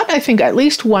 And I've got, I think, at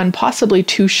least one, possibly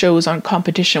two shows on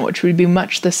competition, which would be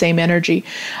much the same energy.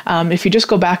 If you just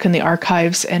go back in the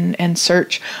archives and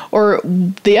search. Or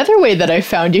the other way that I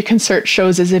found you can search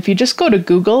shows is if you just go to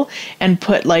Google and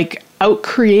put like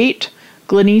outcreate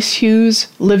Glenyce Hughes,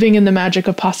 Living in the Magic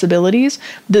of Possibilities,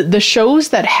 the shows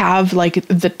that have like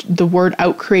the word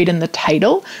outcreate in the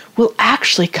title will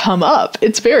actually come up.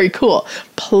 It's very cool.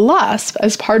 Plus,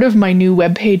 as part of my new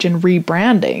webpage and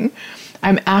rebranding,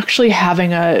 I'm actually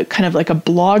having a kind of like a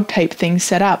blog type thing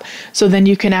set up. So then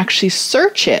you can actually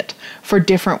search it for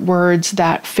different words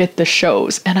that fit the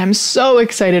shows. And I'm so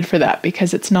excited for that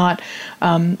because it's not,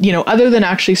 other than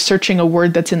actually searching a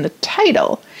word that's in the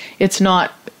title, it's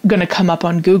not going to come up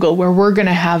on Google where we're going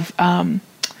to have,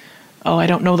 I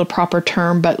don't know the proper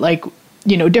term, but like,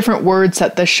 different words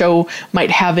that the show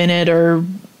might have in it or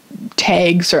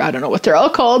tags, or I don't know what they're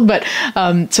all called, but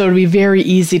so it'll be very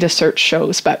easy to search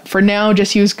shows. But for now,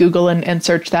 just use Google and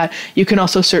search that. You can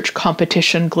also search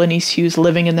competition, Glenyce Hughes,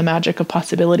 Living in the Magic of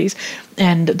Possibilities,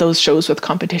 and those shows with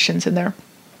competitions in there.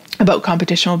 About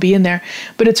competition will be in there.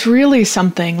 But it's really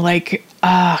something like,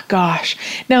 gosh.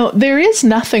 Now, there is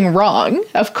nothing wrong,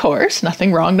 of course,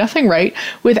 nothing wrong, nothing right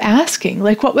with asking,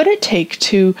 like, what would it take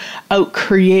to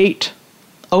outcreate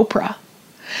Oprah?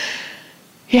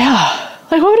 Yeah.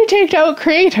 Like, what would it take to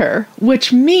outcreate her?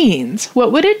 Which means,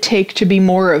 what would it take to be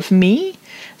more of me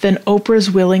than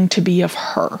Oprah's willing to be of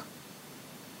her?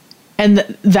 And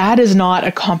that is not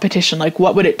a competition. Like,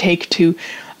 what would it take to,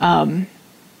 to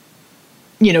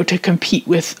compete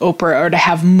with Oprah or to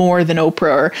have more than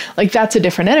Oprah? Or like, that's a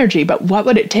different energy. But what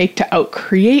would it take to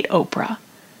outcreate Oprah?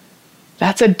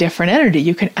 That's a different energy.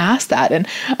 You can ask that. And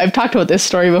I've talked about this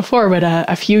story before, but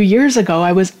a few years ago,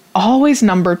 I was always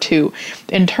number 2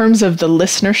 in terms of the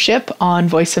listenership on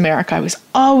Voice America. I was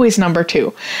always number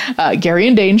 2. Gary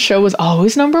and Dane's show was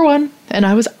always number 1, and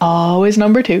I was always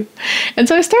number 2. And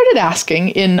so I started asking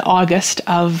in August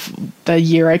of the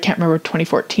year, I can't remember,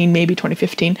 2014, maybe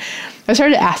 2015, I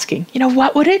started asking,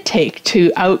 what would it take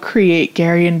to outcreate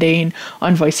Gary and Dane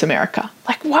on Voice America?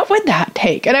 Like, what would that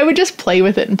take? And I would just play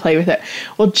with it and play with it.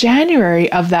 Well,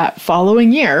 January of that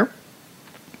following year,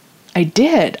 I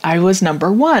did. I was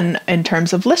number 1 in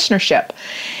terms of listenership.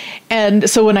 And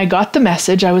so when I got the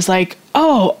message, I was like,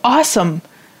 oh, awesome.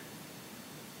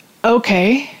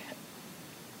 Okay.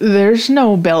 There's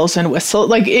no bells and whistles.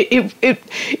 Like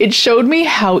it showed me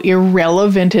how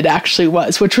irrelevant it actually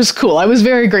was, which was cool. I was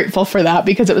very grateful for that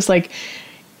because it was like,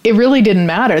 it really didn't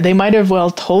matter. They might have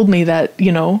well told me that,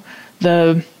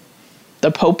 the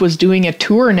Pope was doing a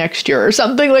tour next year or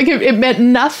something. Like it meant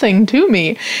nothing to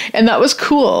me. And that was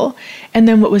cool. And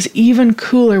then what was even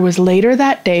cooler was later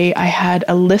that day, I had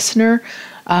a listener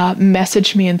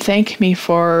message me and thank me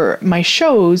for my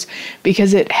shows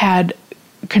because it had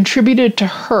contributed to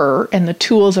her, and the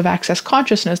tools of Access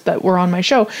Consciousness that were on my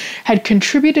show had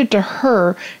contributed to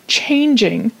her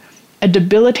changing a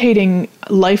debilitating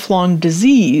lifelong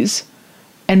disease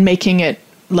and making it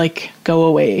like go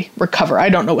away, recover. I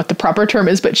don't know what the proper term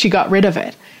is, but she got rid of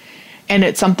it. And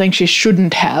it's something she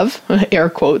shouldn't have, air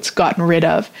quotes, gotten rid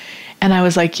of. And I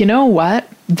was like, you know what?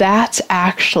 That's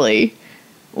actually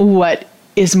what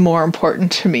is more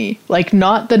important to me. Like,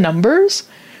 not the numbers,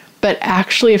 but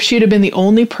actually, if she'd have been the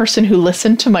only person who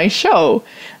listened to my show,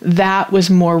 that was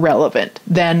more relevant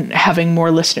than having more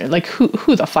listeners. Like,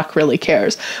 who the fuck really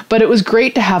cares? But it was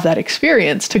great to have that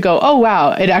experience to go, oh,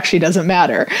 wow, it actually doesn't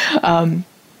matter.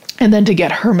 And then to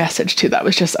get her message too, that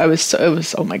was just,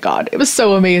 oh my God, it was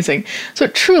so amazing. So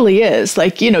it truly is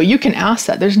like, you can ask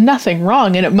that. There's nothing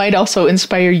wrong. And it might also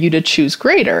inspire you to choose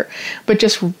greater, but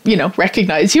just,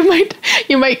 recognize you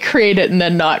might create it and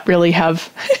then not really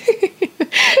have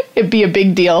it be a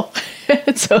big deal.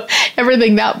 So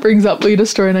everything that brings up, lead a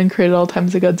story and uncreate at all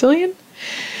times a godzillion.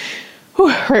 Whew,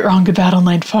 right, wrong, good, bad,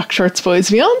 online, fuck, shorts, boys,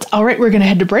 beyond. All right, we're going to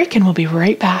head to break and we'll be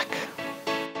right back.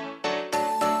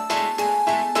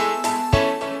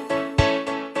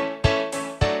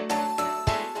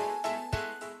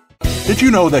 Did you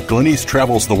know that Glenyce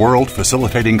travels the world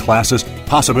facilitating classes,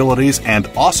 possibilities, and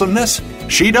awesomeness?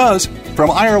 She does. From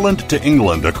Ireland to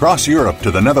England, across Europe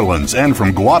to the Netherlands, and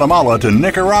from Guatemala to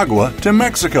Nicaragua to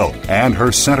Mexico, and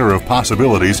her Center of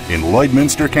Possibilities in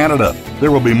Lloydminster, Canada.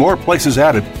 There will be more places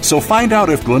added, so find out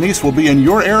if Glenyce will be in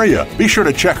your area. Be sure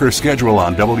to check her schedule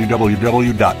on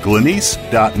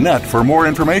www.glenyce.net for more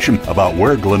information about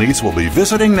where Glenyce will be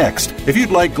visiting next. If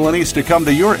you'd like Glenyce to come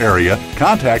to your area,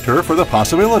 contact her for the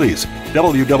possibilities.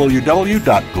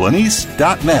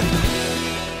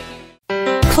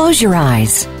 www.glenyce.net. Close your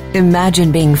eyes.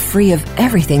 Imagine being free of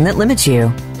everything that limits you.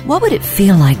 What would it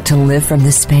feel like to live from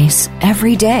this space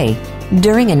every day?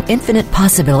 During an Infinite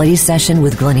Possibilities session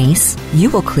with Glenyce, you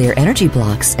will clear energy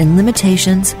blocks and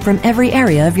limitations from every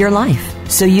area of your life,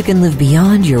 so you can live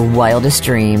beyond your wildest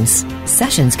dreams.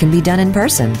 Sessions can be done in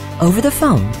person, over the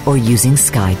phone, or using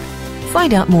Skype.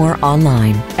 Find out more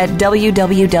online at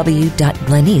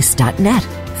www.glenyce.net.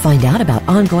 Find out about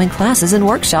ongoing classes and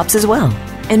workshops as well.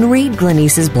 And read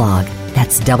Glenyce's blog.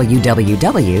 That's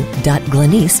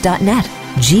www.glenyce.net.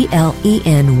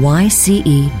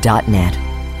 GLENYCE.net.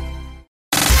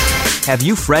 Have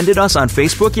you friended us on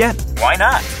Facebook yet? Why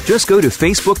not? Just go to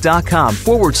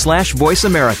facebook.com/Voice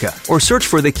America or search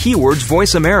for the keywords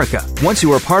Voice America. Once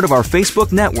you are part of our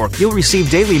Facebook network, you'll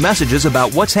receive daily messages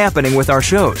about what's happening with our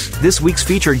shows, this week's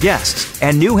featured guests,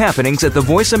 and new happenings at the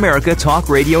Voice America Talk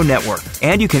Radio Network.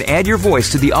 And you can add your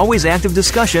voice to the always active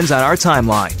discussions on our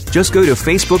timeline. Just go to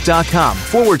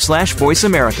facebook.com/Voice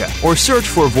America or search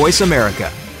for Voice America.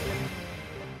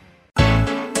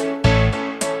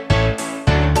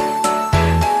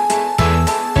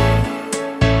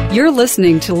 You're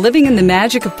listening to Living in the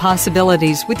Magic of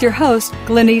Possibilities with your host,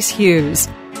 Glenyce Hughes.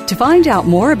 To find out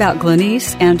more about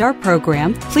Glenyce and our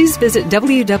program, please visit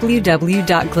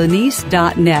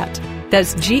www.glenyce.net.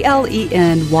 That's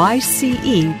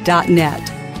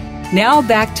GLENYCE.net. Now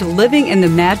back to Living in the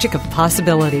Magic of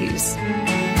Possibilities.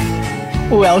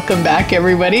 Welcome back,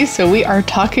 everybody. So we are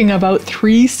talking about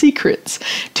 3 secrets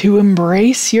to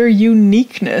embrace your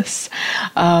uniqueness.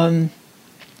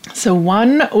 So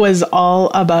one was all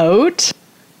about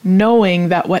knowing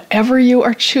that whatever you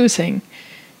are choosing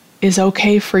is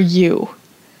okay for you.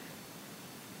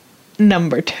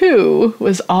 Number 2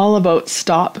 was all about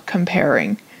stop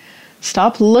comparing.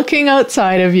 Stop looking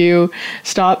outside of you.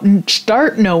 Start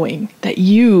knowing that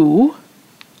you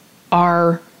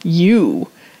are you.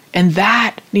 And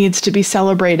that needs to be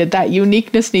celebrated. That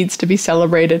uniqueness needs to be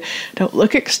celebrated. Don't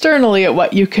look externally at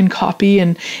what you can copy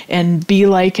and be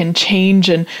like and change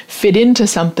and fit into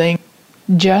something.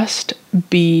 Just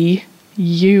be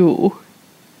you.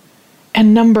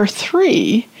 And number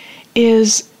 3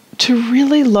 is to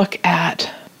really look at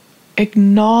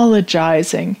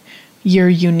acknowledging your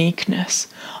uniqueness.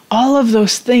 All of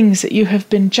those things that you have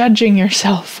been judging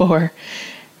yourself for.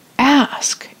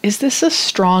 Ask, is this a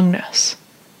strongness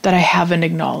that I haven't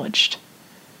acknowledged?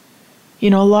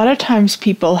 You know, a lot of times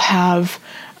people have,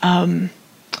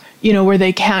 where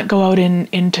they can't go out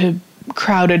into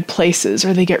crowded places,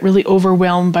 or they get really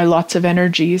overwhelmed by lots of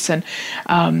energies. And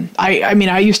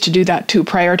I used to do that too.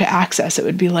 Prior to Access, it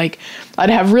would be like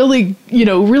I'd have really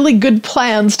good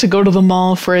plans to go to the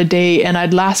mall for a day, and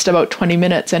I'd last about 20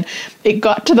 minutes. And it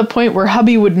got to the point where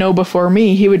hubby would know before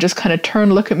me. He would just kind of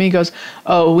turn, look at me, goes,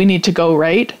 "Oh, we need to go,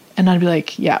 right?" And I'd be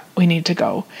like, "Yeah, we need to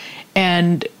go."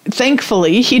 And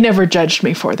thankfully, he never judged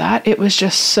me for that. It was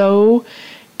just so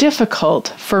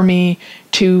difficult for me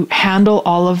to handle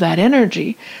all of that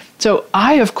energy. So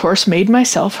I, of course, made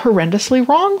myself horrendously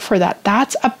wrong for that.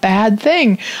 That's a bad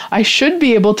thing. I should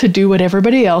be able to do what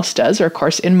everybody else does. Or, of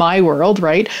course, in my world,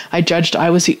 right, I judged I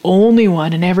was the only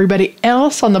one, and everybody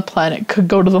else on the planet could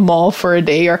go to the mall for a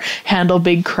day or handle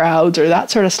big crowds or that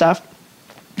sort of stuff.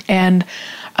 And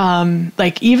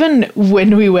even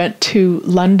when we went to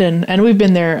London, and we've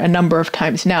been there a number of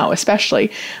times now, especially,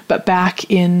 but back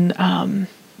in,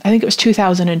 I think it was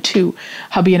 2002,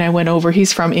 hubby and I went over.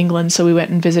 He's from England, so we went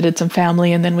and visited some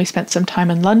family, and then we spent some time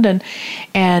in London.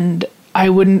 And I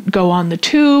wouldn't go on the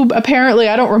tube, apparently.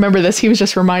 I don't remember this. He was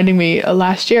just reminding me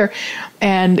last year.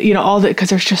 And, all that, because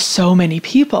there's just so many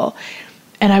people.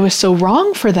 And I was so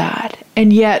wrong for that.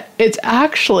 And yet it's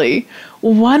actually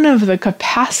one of the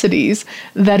capacities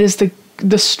that is the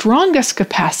strongest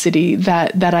capacity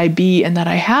that I be and that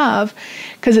I have.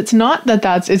 Because it's not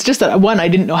it's just that, one, I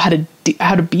didn't know how to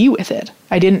be with it.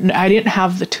 I didn't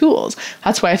have the tools.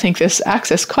 That's why I think this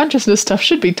access consciousness stuff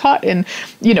should be taught in,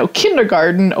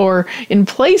 kindergarten or in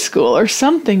play school or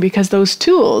something, because those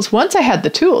tools, once I had the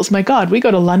tools, my God, we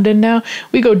go to London now,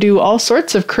 we go do all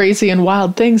sorts of crazy and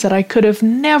wild things that I could have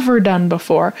never done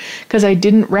before, because I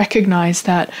didn't recognize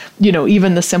that,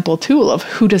 even the simple tool of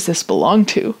who does this belong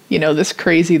to, this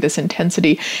crazy, this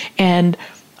intensity. And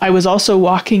I was also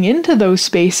walking into those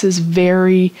spaces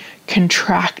very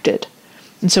contracted.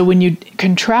 And so when you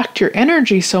contract your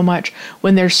energy so much,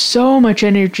 when there's so much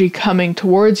energy coming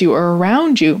towards you or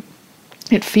around you,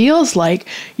 it feels like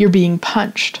you're being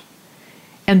punched.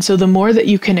 And so the more that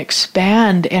you can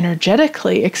expand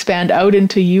energetically, expand out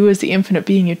into you as the infinite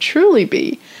being you truly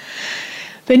be,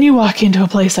 then you walk into a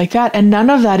place like that and none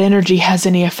of that energy has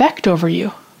any effect over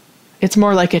you. It's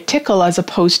more like a tickle as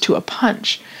opposed to a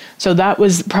punch. So that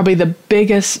was probably the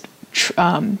biggest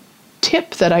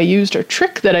tip that I used, or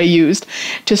trick that I used,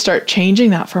 to start changing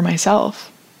that for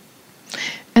myself.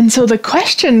 And so the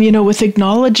question, with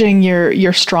acknowledging your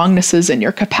strongnesses and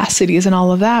your capacities and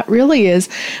all of that really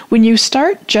is, when you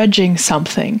start judging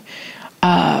something,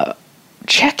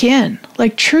 check in.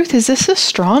 Like, truth, is this a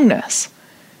strongness?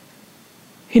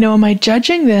 Am I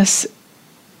judging this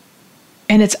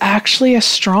and it's actually a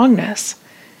strongness?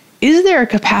 Is there a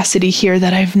capacity here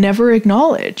that I've never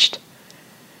acknowledged?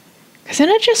 Because then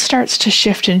it just starts to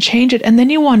shift and change it. And then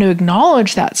you want to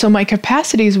acknowledge that. So my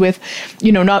capacities with,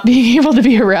 not being able to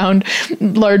be around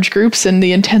large groups and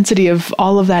the intensity of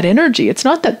all of that energy, it's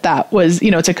not that was,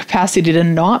 it's a capacity to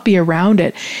not be around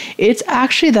it. It's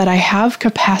actually that I have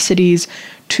capacities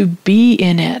to be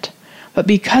in it. But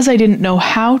because I didn't know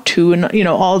how to, and,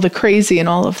 all the crazy and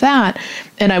all of that,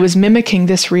 and I was mimicking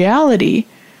this reality,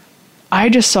 I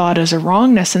just saw it as a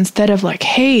wrongness instead of like,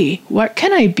 hey, what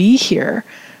can I be here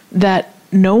that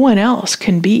no one else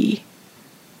can be?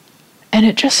 And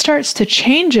it just starts to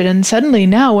change it. And suddenly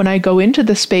now when I go into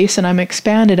the space and I'm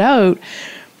expanded out,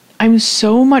 I'm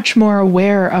so much more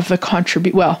aware of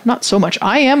the well, not so much.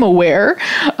 I am aware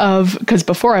of, because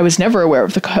before I was never aware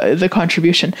of the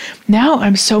contribution. Now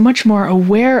I'm so much more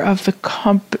aware of the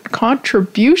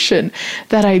contribution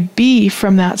that I be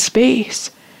from that space,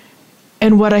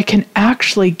 and what I can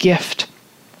actually gift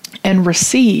and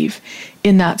receive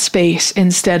in that space,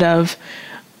 instead of,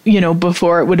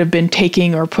 before it would have been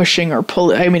taking or pushing or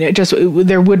pulling. I mean,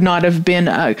 there would not have been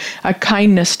a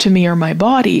kindness to me or my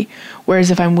body. Whereas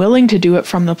if I'm willing to do it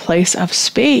from the place of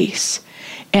space,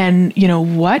 and,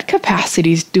 what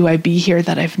capacities do I be here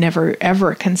that I've never,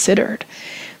 ever considered?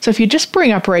 So if you just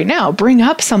bring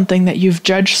up something that you've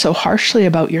judged so harshly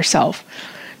about yourself.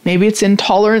 Maybe it's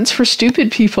intolerance for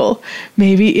stupid people.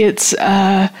 Maybe it's,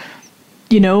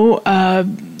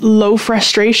 low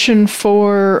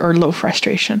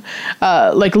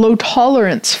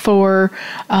tolerance for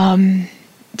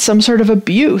some sort of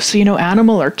abuse,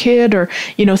 animal or kid, or,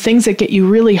 things that get you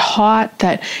really hot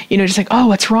that, just like, oh,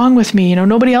 what's wrong with me?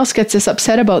 Nobody else gets this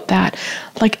upset about that.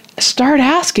 Like, start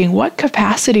asking, what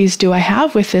capacities do I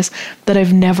have with this that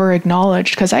I've never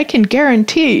acknowledged? Because I can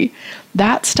guarantee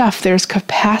that stuff, there's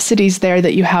capacities there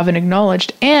that you haven't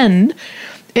acknowledged. And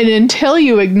until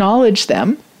you acknowledge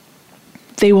them,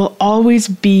 they will always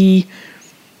be,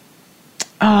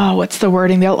 what's the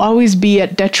wording? They'll always be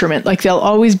at detriment. Like you'll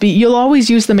always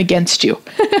use them against you.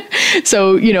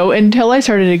 So, until I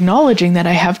started acknowledging that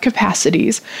I have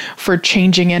capacities for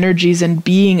changing energies and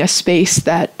being a space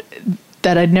that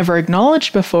I'd never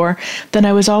acknowledged before, then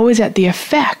I was always at the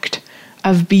effect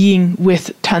of being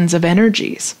with tons of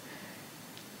energies.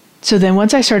 So then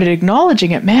once I started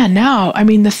acknowledging it, man, now,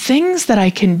 the things that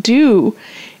I can do,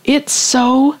 it's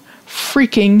so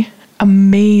freaking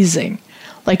amazing.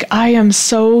 Like, I am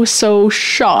so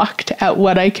shocked at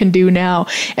what I can do now,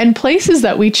 and places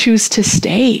that we choose to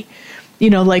stay,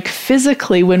 like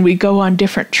physically when we go on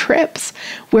different trips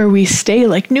where we stay,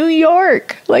 like New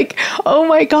York, like, oh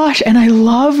my gosh. And I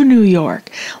love New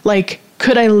York. Like,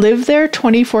 could I live there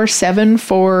 24/7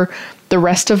 for the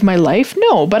rest of my life?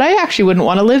 No, but I actually wouldn't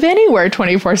want to live anywhere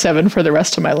 24/7 for the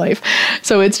rest of my life.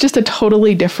 So it's just a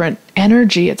totally different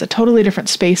energy. It's a totally different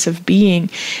space of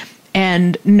being.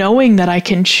 And knowing that I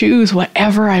can choose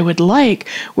whatever I would like.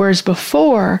 Whereas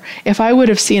before, if I would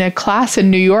have seen a class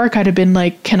in New York, I'd have been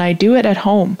like, can I do it at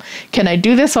home? Can I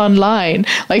do this online?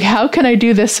 Like, how can I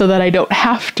do this so that I don't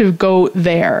have to go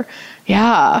there?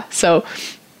 Yeah. So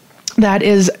that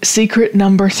is secret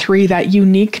number 3, that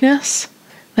uniqueness,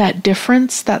 that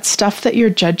difference, that stuff that you're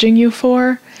judging you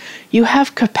for. You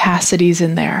have capacities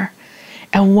in there.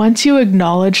 And once you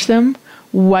acknowledge them,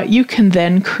 what you can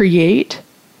then create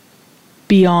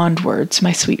beyond words,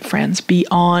 my sweet friends,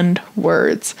 beyond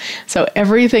words. So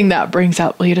everything that brings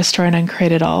up, will you destroy and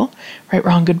uncreate it all? Right,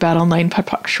 wrong, good, bad, online, POD,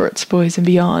 POC, shorts, boys, and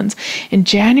beyonds. In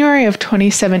January of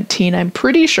 2017, I'm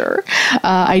pretty sure,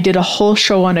 I did a whole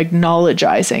show on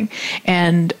acknowledgizing.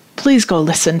 And please go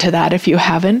listen to that if you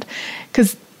haven't.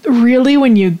 Because really,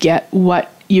 when you get what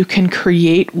you can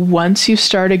create once you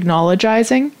start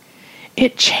acknowledgizing,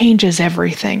 it changes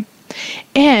everything.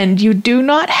 And you do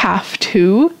not have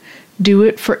to do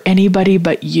it for anybody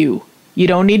but you. You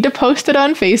don't need to post it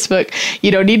on Facebook.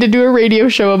 You don't need to do a radio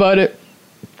show about it.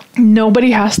 Nobody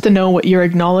has to know what you're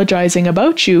acknowledgizing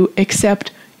about you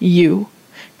except you.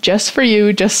 Just for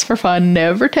you, just for fun,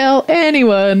 never tell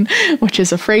anyone, which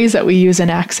is a phrase that we use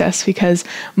in Access because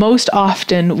most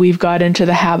often we've got into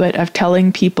the habit of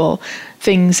telling people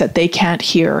things that they can't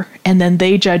hear, and then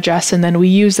they judge us, and then we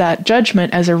use that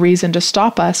judgment as a reason to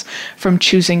stop us from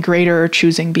choosing greater or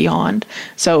choosing beyond.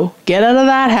 So get out of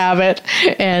that habit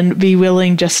and be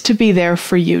willing just to be there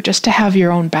for you, just to have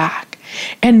your own back.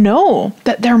 And know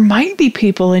that there might be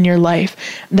people in your life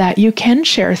that you can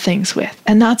share things with.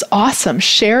 And that's awesome.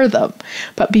 Share them.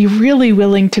 But be really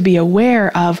willing to be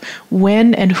aware of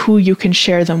when and who you can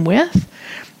share them with.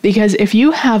 Because if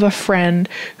you have a friend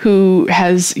who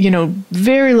has,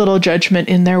 very little judgment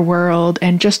in their world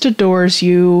and just adores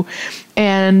you,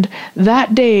 and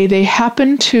that day they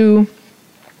happen to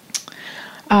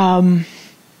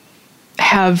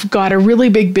have got a really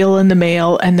big bill in the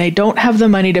mail and they don't have the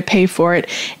money to pay for it,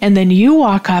 and then you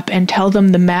walk up and tell them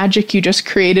the magic you just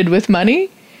created with money,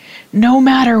 no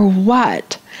matter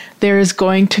what, there's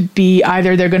going to be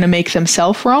either they're going to make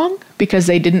themselves wrong because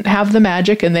they didn't have the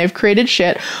magic and they've created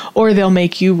shit, or they'll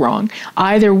make you wrong.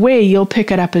 Either way, you'll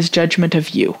pick it up as judgment of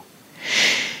you.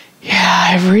 Yeah,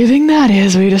 everything that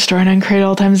is, we destroy and uncreate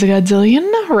all times a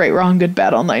godzillion. Right, wrong, good,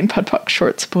 bad, online, POD, POC,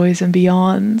 shorts, boys, and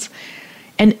beyonds.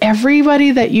 And everybody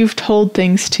that you've told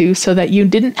things to so that you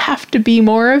didn't have to be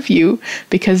more of you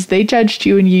because they judged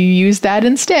you and you used that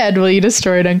instead, will you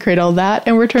destroy it, uncreate all that,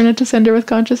 and return it to sender with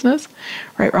consciousness?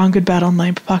 Right, wrong, good, bad,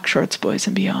 online, POC, shorts, boys,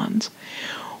 and beyonds.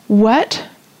 What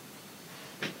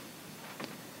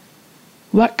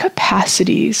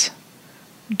capacities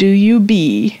do you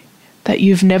be that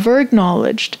you've never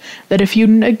acknowledged, that if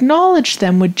you acknowledge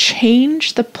them would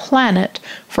change the planet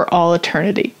for all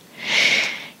eternity?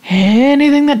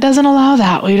 Anything that doesn't allow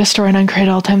that, will you destroy and uncreate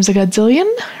all times a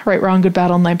godzillion? Right, wrong, good,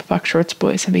 bad, online, POC, shorts,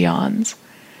 boys, and beyonds.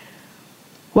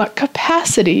 What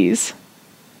capacities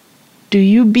do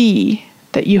you be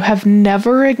that you have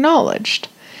never acknowledged,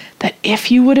 that if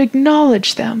you would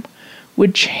acknowledge them,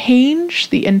 would change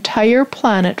the entire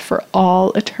planet for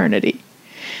all eternity?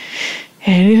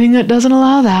 Anything that doesn't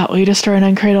allow that, will you destroy and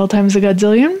uncreate all times a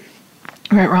godzillion?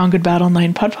 Right, wrong, good, bad,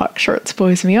 online, POD, POC, shorts,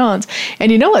 boys, and beyonds.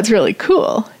 And you know what's really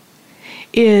cool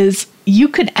is you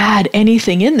could add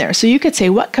anything in there. So you could say,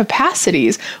 what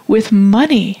capacities with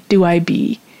money do I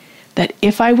be that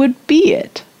if I would be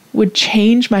it, would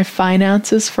change my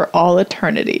finances for all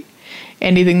eternity?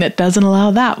 Anything that doesn't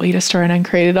allow that, will you destroy and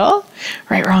uncreate it all?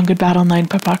 Right, wrong, good, bad, online,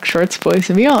 POD, POC, shorts, boys,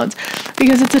 and beyonds.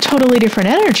 Because it's a totally different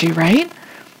energy, right?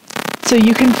 So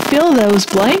you can fill those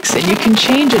blanks and you can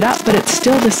change it up, but it's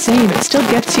still the same. It still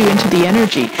gets you into the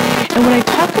energy. And when I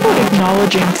talk about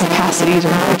acknowledging capacities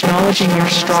or acknowledging your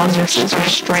strongnesses or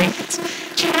strengths,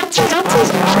 chances are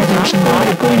there's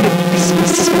not going to be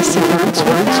specific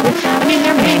words. I mean,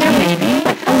 there may be,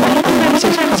 but a lot of times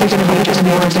there's probably going to be just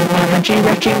more of an energy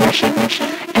recognition.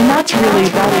 And that's really,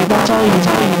 that's all you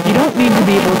need. You don't need to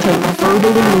be able to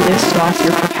verbally list off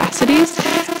your capacities,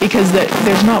 because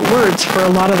there's not words for a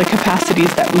lot of the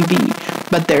capacities that we be,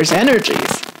 but there's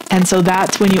energies. And so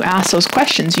that's when you ask those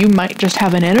questions, you might just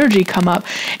have an energy come up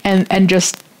and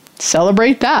just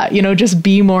celebrate that, just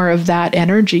be more of that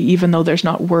energy, even though there's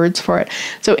not words for it.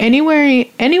 So anywhere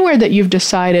that you've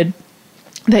decided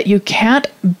that you can't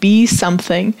be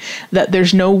something that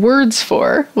there's no words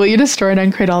for, will you destroy and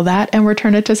uncreate all that and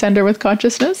return it to sender with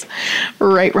consciousness?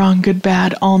 Right, wrong, good,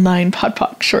 bad, all 9 POD,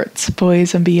 POC, shorts,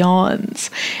 boys, and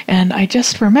beyonds. And I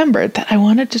just remembered that I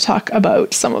wanted to talk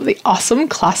about some of the awesome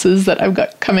classes that I've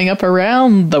got coming up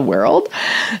around the world.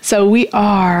 So we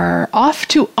are off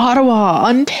to Ottawa,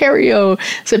 Ontario.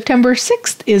 September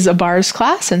 6th is a bars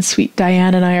class, and Sweet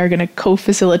Diane and I are going to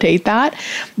co-facilitate that.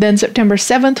 Then September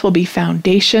 7th will be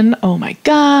foundation. Oh my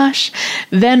gosh.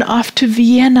 Then off to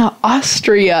Vienna,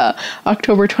 Austria,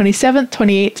 October 27th,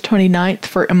 28th, 29th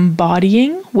for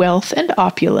Embodying Wealth and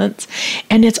Opulence.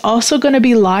 And it's also going to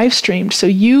be live streamed, so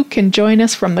you can join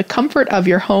us from the comfort of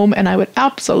your home, and I would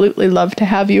absolutely love to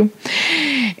have you.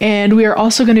 And we are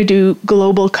also going to do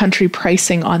global country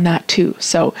pricing on that too.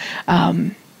 So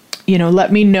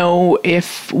let me know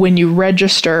if when you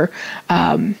register,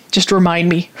 just remind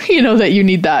me, that you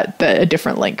need a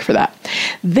different link for that.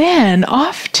 Then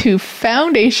off to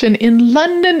Foundation in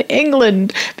London,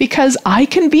 England, because I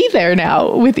can be there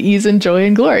now with ease and joy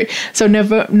and glory. So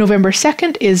November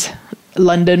 2nd is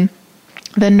London.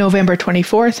 Then November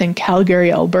 24th in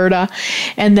Calgary, Alberta,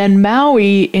 and then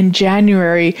Maui in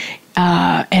January.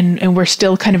 And we're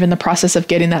still kind of in the process of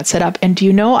getting that set up. And do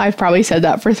you know, I've probably said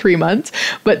that for 3 months,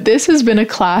 but this has been a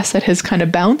class that has kind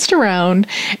of bounced around,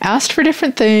 asked for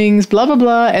different things, blah, blah,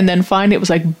 blah. And then finally it was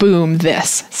like, boom,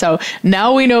 this. So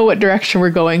now we know what direction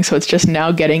we're going. So it's just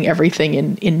now getting everything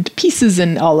in pieces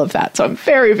and all of that. So I'm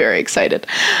very, very excited.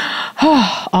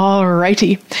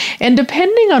 Alrighty. And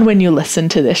depending on when you listen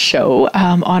to this show,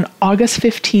 on August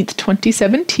 15th,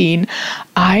 2017,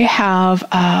 I have,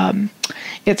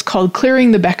 it's called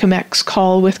Clearing the Bechamex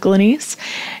Call with Glenyce.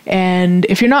 And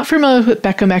if you're not familiar with what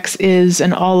Bechamex is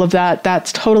and all of that,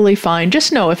 that's totally fine.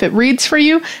 Just know if it reads for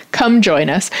you, come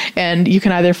join us. And you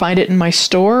can either find it in my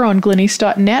store on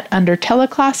glenyce.net under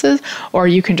teleclasses, or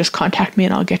you can just contact me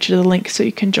and I'll get you the link so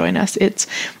you can join us. It's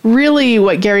really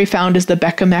what Gary found is the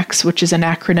Bechamex, which is an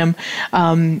acronym,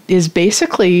 is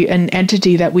basically an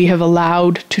entity that we have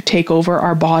allowed to take over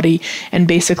our body and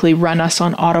basically run us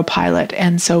on autopilot.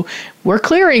 And so we're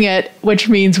clearing it, which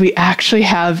means we actually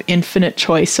have infinite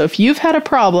choice. So if you've had a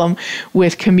problem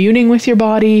with communing with your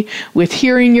body, with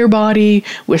hearing your body,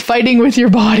 with fighting with your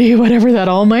body, whatever that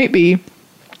all might be,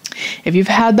 if you've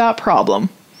had that problem,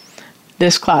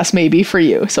 this class may be for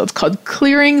you. So it's called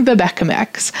Clearing the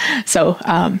Bechamex. So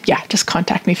just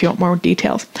contact me if you want more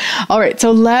details. All right,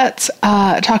 so let's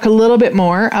talk a little bit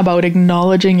more about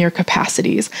acknowledging your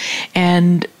capacities.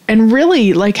 And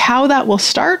really, like how that will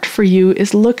start for you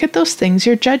is look at those things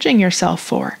you're judging yourself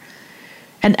for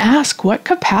and ask, what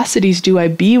capacities do I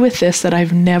be with this that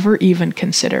I've never even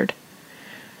considered?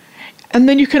 And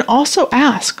then you can also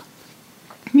ask,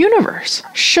 universe,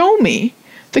 show me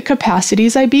the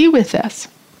capacities I be with this.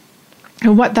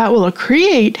 And what that will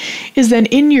create is then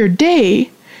in your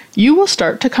day, you will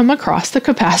start to come across the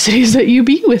capacities that you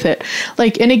be with it.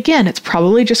 And again, it's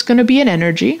probably just going to be an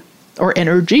energy or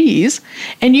energies,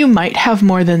 and you might have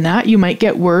more than that. You might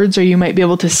get words, or you might be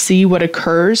able to see what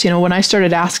occurs. When I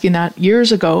started asking that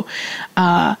years ago,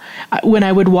 when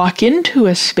I would walk into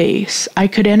a space, I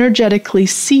could energetically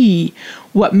see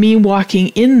what me walking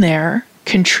in there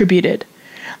contributed.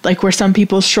 Like where some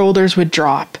people's shoulders would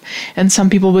drop and some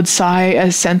people would sigh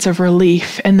a sense of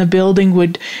relief, and the building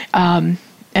would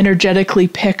energetically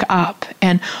pick up,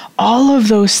 and all of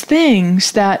those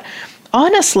things that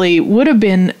honestly would have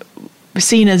been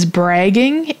seen as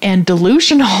bragging and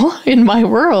delusional in my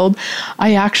world.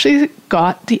 I actually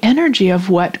got the energy of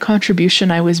what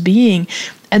contribution I was being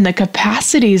and the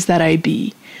capacities that I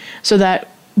be. So that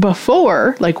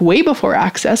before, way before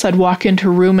access, I'd walk into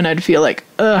a room and I'd feel like,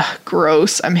 ugh,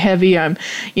 gross, I'm heavy,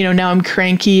 now I'm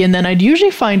cranky. And then I'd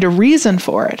usually find a reason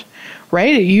for it,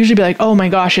 right? It'd usually be like, oh my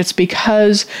gosh, it's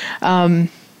because,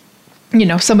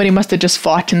 somebody must have just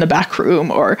fought in the back room,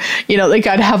 or,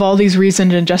 I'd have all these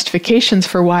reasons and justifications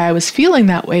for why I was feeling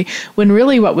that way, when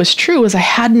really what was true was I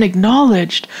hadn't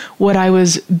acknowledged what I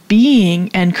was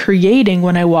being and creating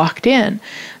when I walked in.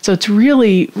 So it's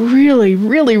really, really,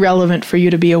 really relevant for you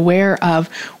to be aware of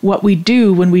what we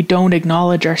do when we don't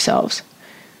acknowledge ourselves.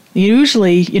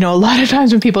 Usually, a lot of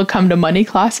times when people come to money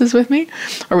classes with me,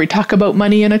 or we talk about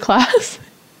money in a class,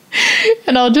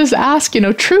 and I'll just ask,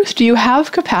 truth, do you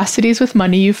have capacities with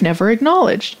money you've never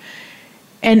acknowledged?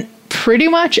 And pretty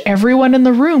much everyone in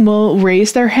the room will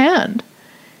raise their hand.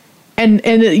 And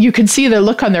you can see the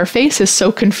look on their face is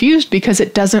so confused because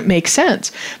it doesn't make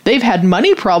sense. They've had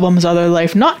money problems all their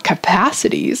life, not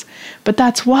capacities. But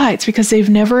that's why. It's because they've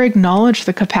never acknowledged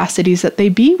the capacities that they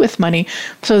be with money.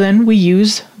 So then we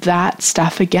use that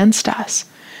stuff against us.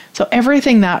 So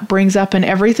everything that brings up and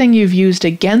everything you've used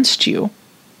against you,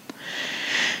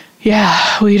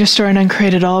 will you destroy and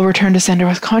uncreate it all, return to sender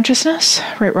with consciousness?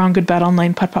 Right, wrong, good, bad,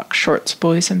 online, putt, shorts,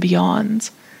 boys, and beyonds.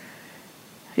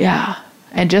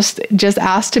 And just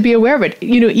ask to be aware of it.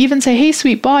 Even say, hey,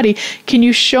 sweet body, can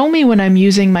you show me when I'm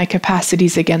using my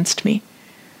capacities against me?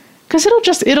 Because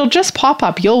it'll just pop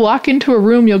up. You'll walk into a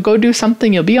room, you'll go do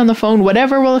something, you'll be on the phone,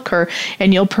 whatever will occur,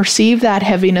 and you'll perceive that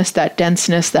heaviness, that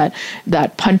denseness,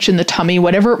 that punch in the tummy,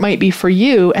 whatever it might be for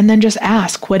you, and then just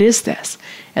ask, what is this?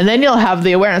 And then you'll have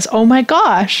the awareness, oh my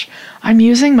gosh, I'm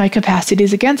using my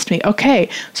capacities against me. Okay,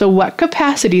 so what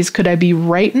capacities could I be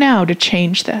right now to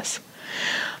change this?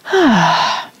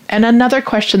 And another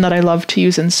question that I love to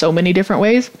use in so many different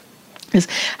ways is,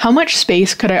 how much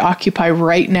space could I occupy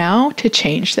right now to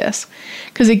change this?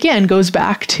 Because again, goes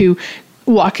back to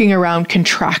walking around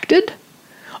contracted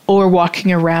or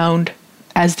walking around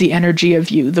as the energy of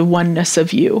you, the oneness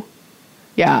of you?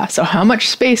 Yeah, so how much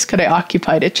space could I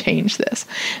occupy to change this?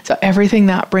 So everything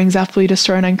that brings up, will you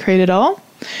destroy and uncreate it all?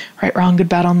 Right, wrong, good,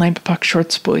 bad, online, puck,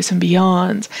 shorts, boys, and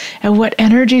beyonds. And what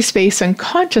energy, space, and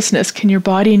consciousness can your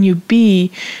body and you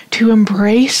be to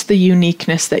embrace the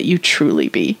uniqueness that you truly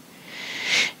be?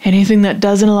 Anything that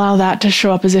doesn't allow that to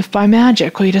show up as if by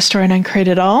magic, will you destroy and uncreate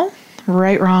it all?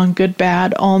 Right, wrong, good,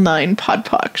 bad, all 9, pod,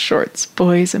 poc, shorts,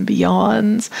 boys, and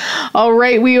beyonds. All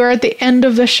right, we are at the end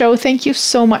of the show. Thank you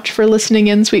so much for listening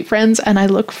in, sweet friends, and I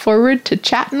look forward to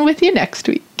chatting with you next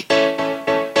week.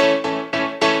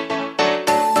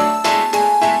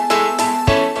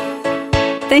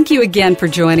 Thank you again for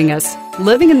joining us.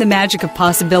 Living in the Magic of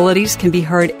Possibilities can be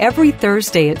heard every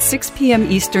Thursday at 6 p.m.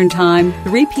 Eastern Time,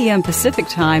 3 p.m. Pacific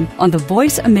Time on the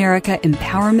Voice America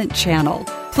Empowerment Channel.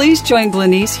 Please join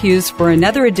Glenyce Hughes for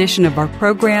another edition of our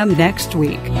program next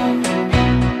week.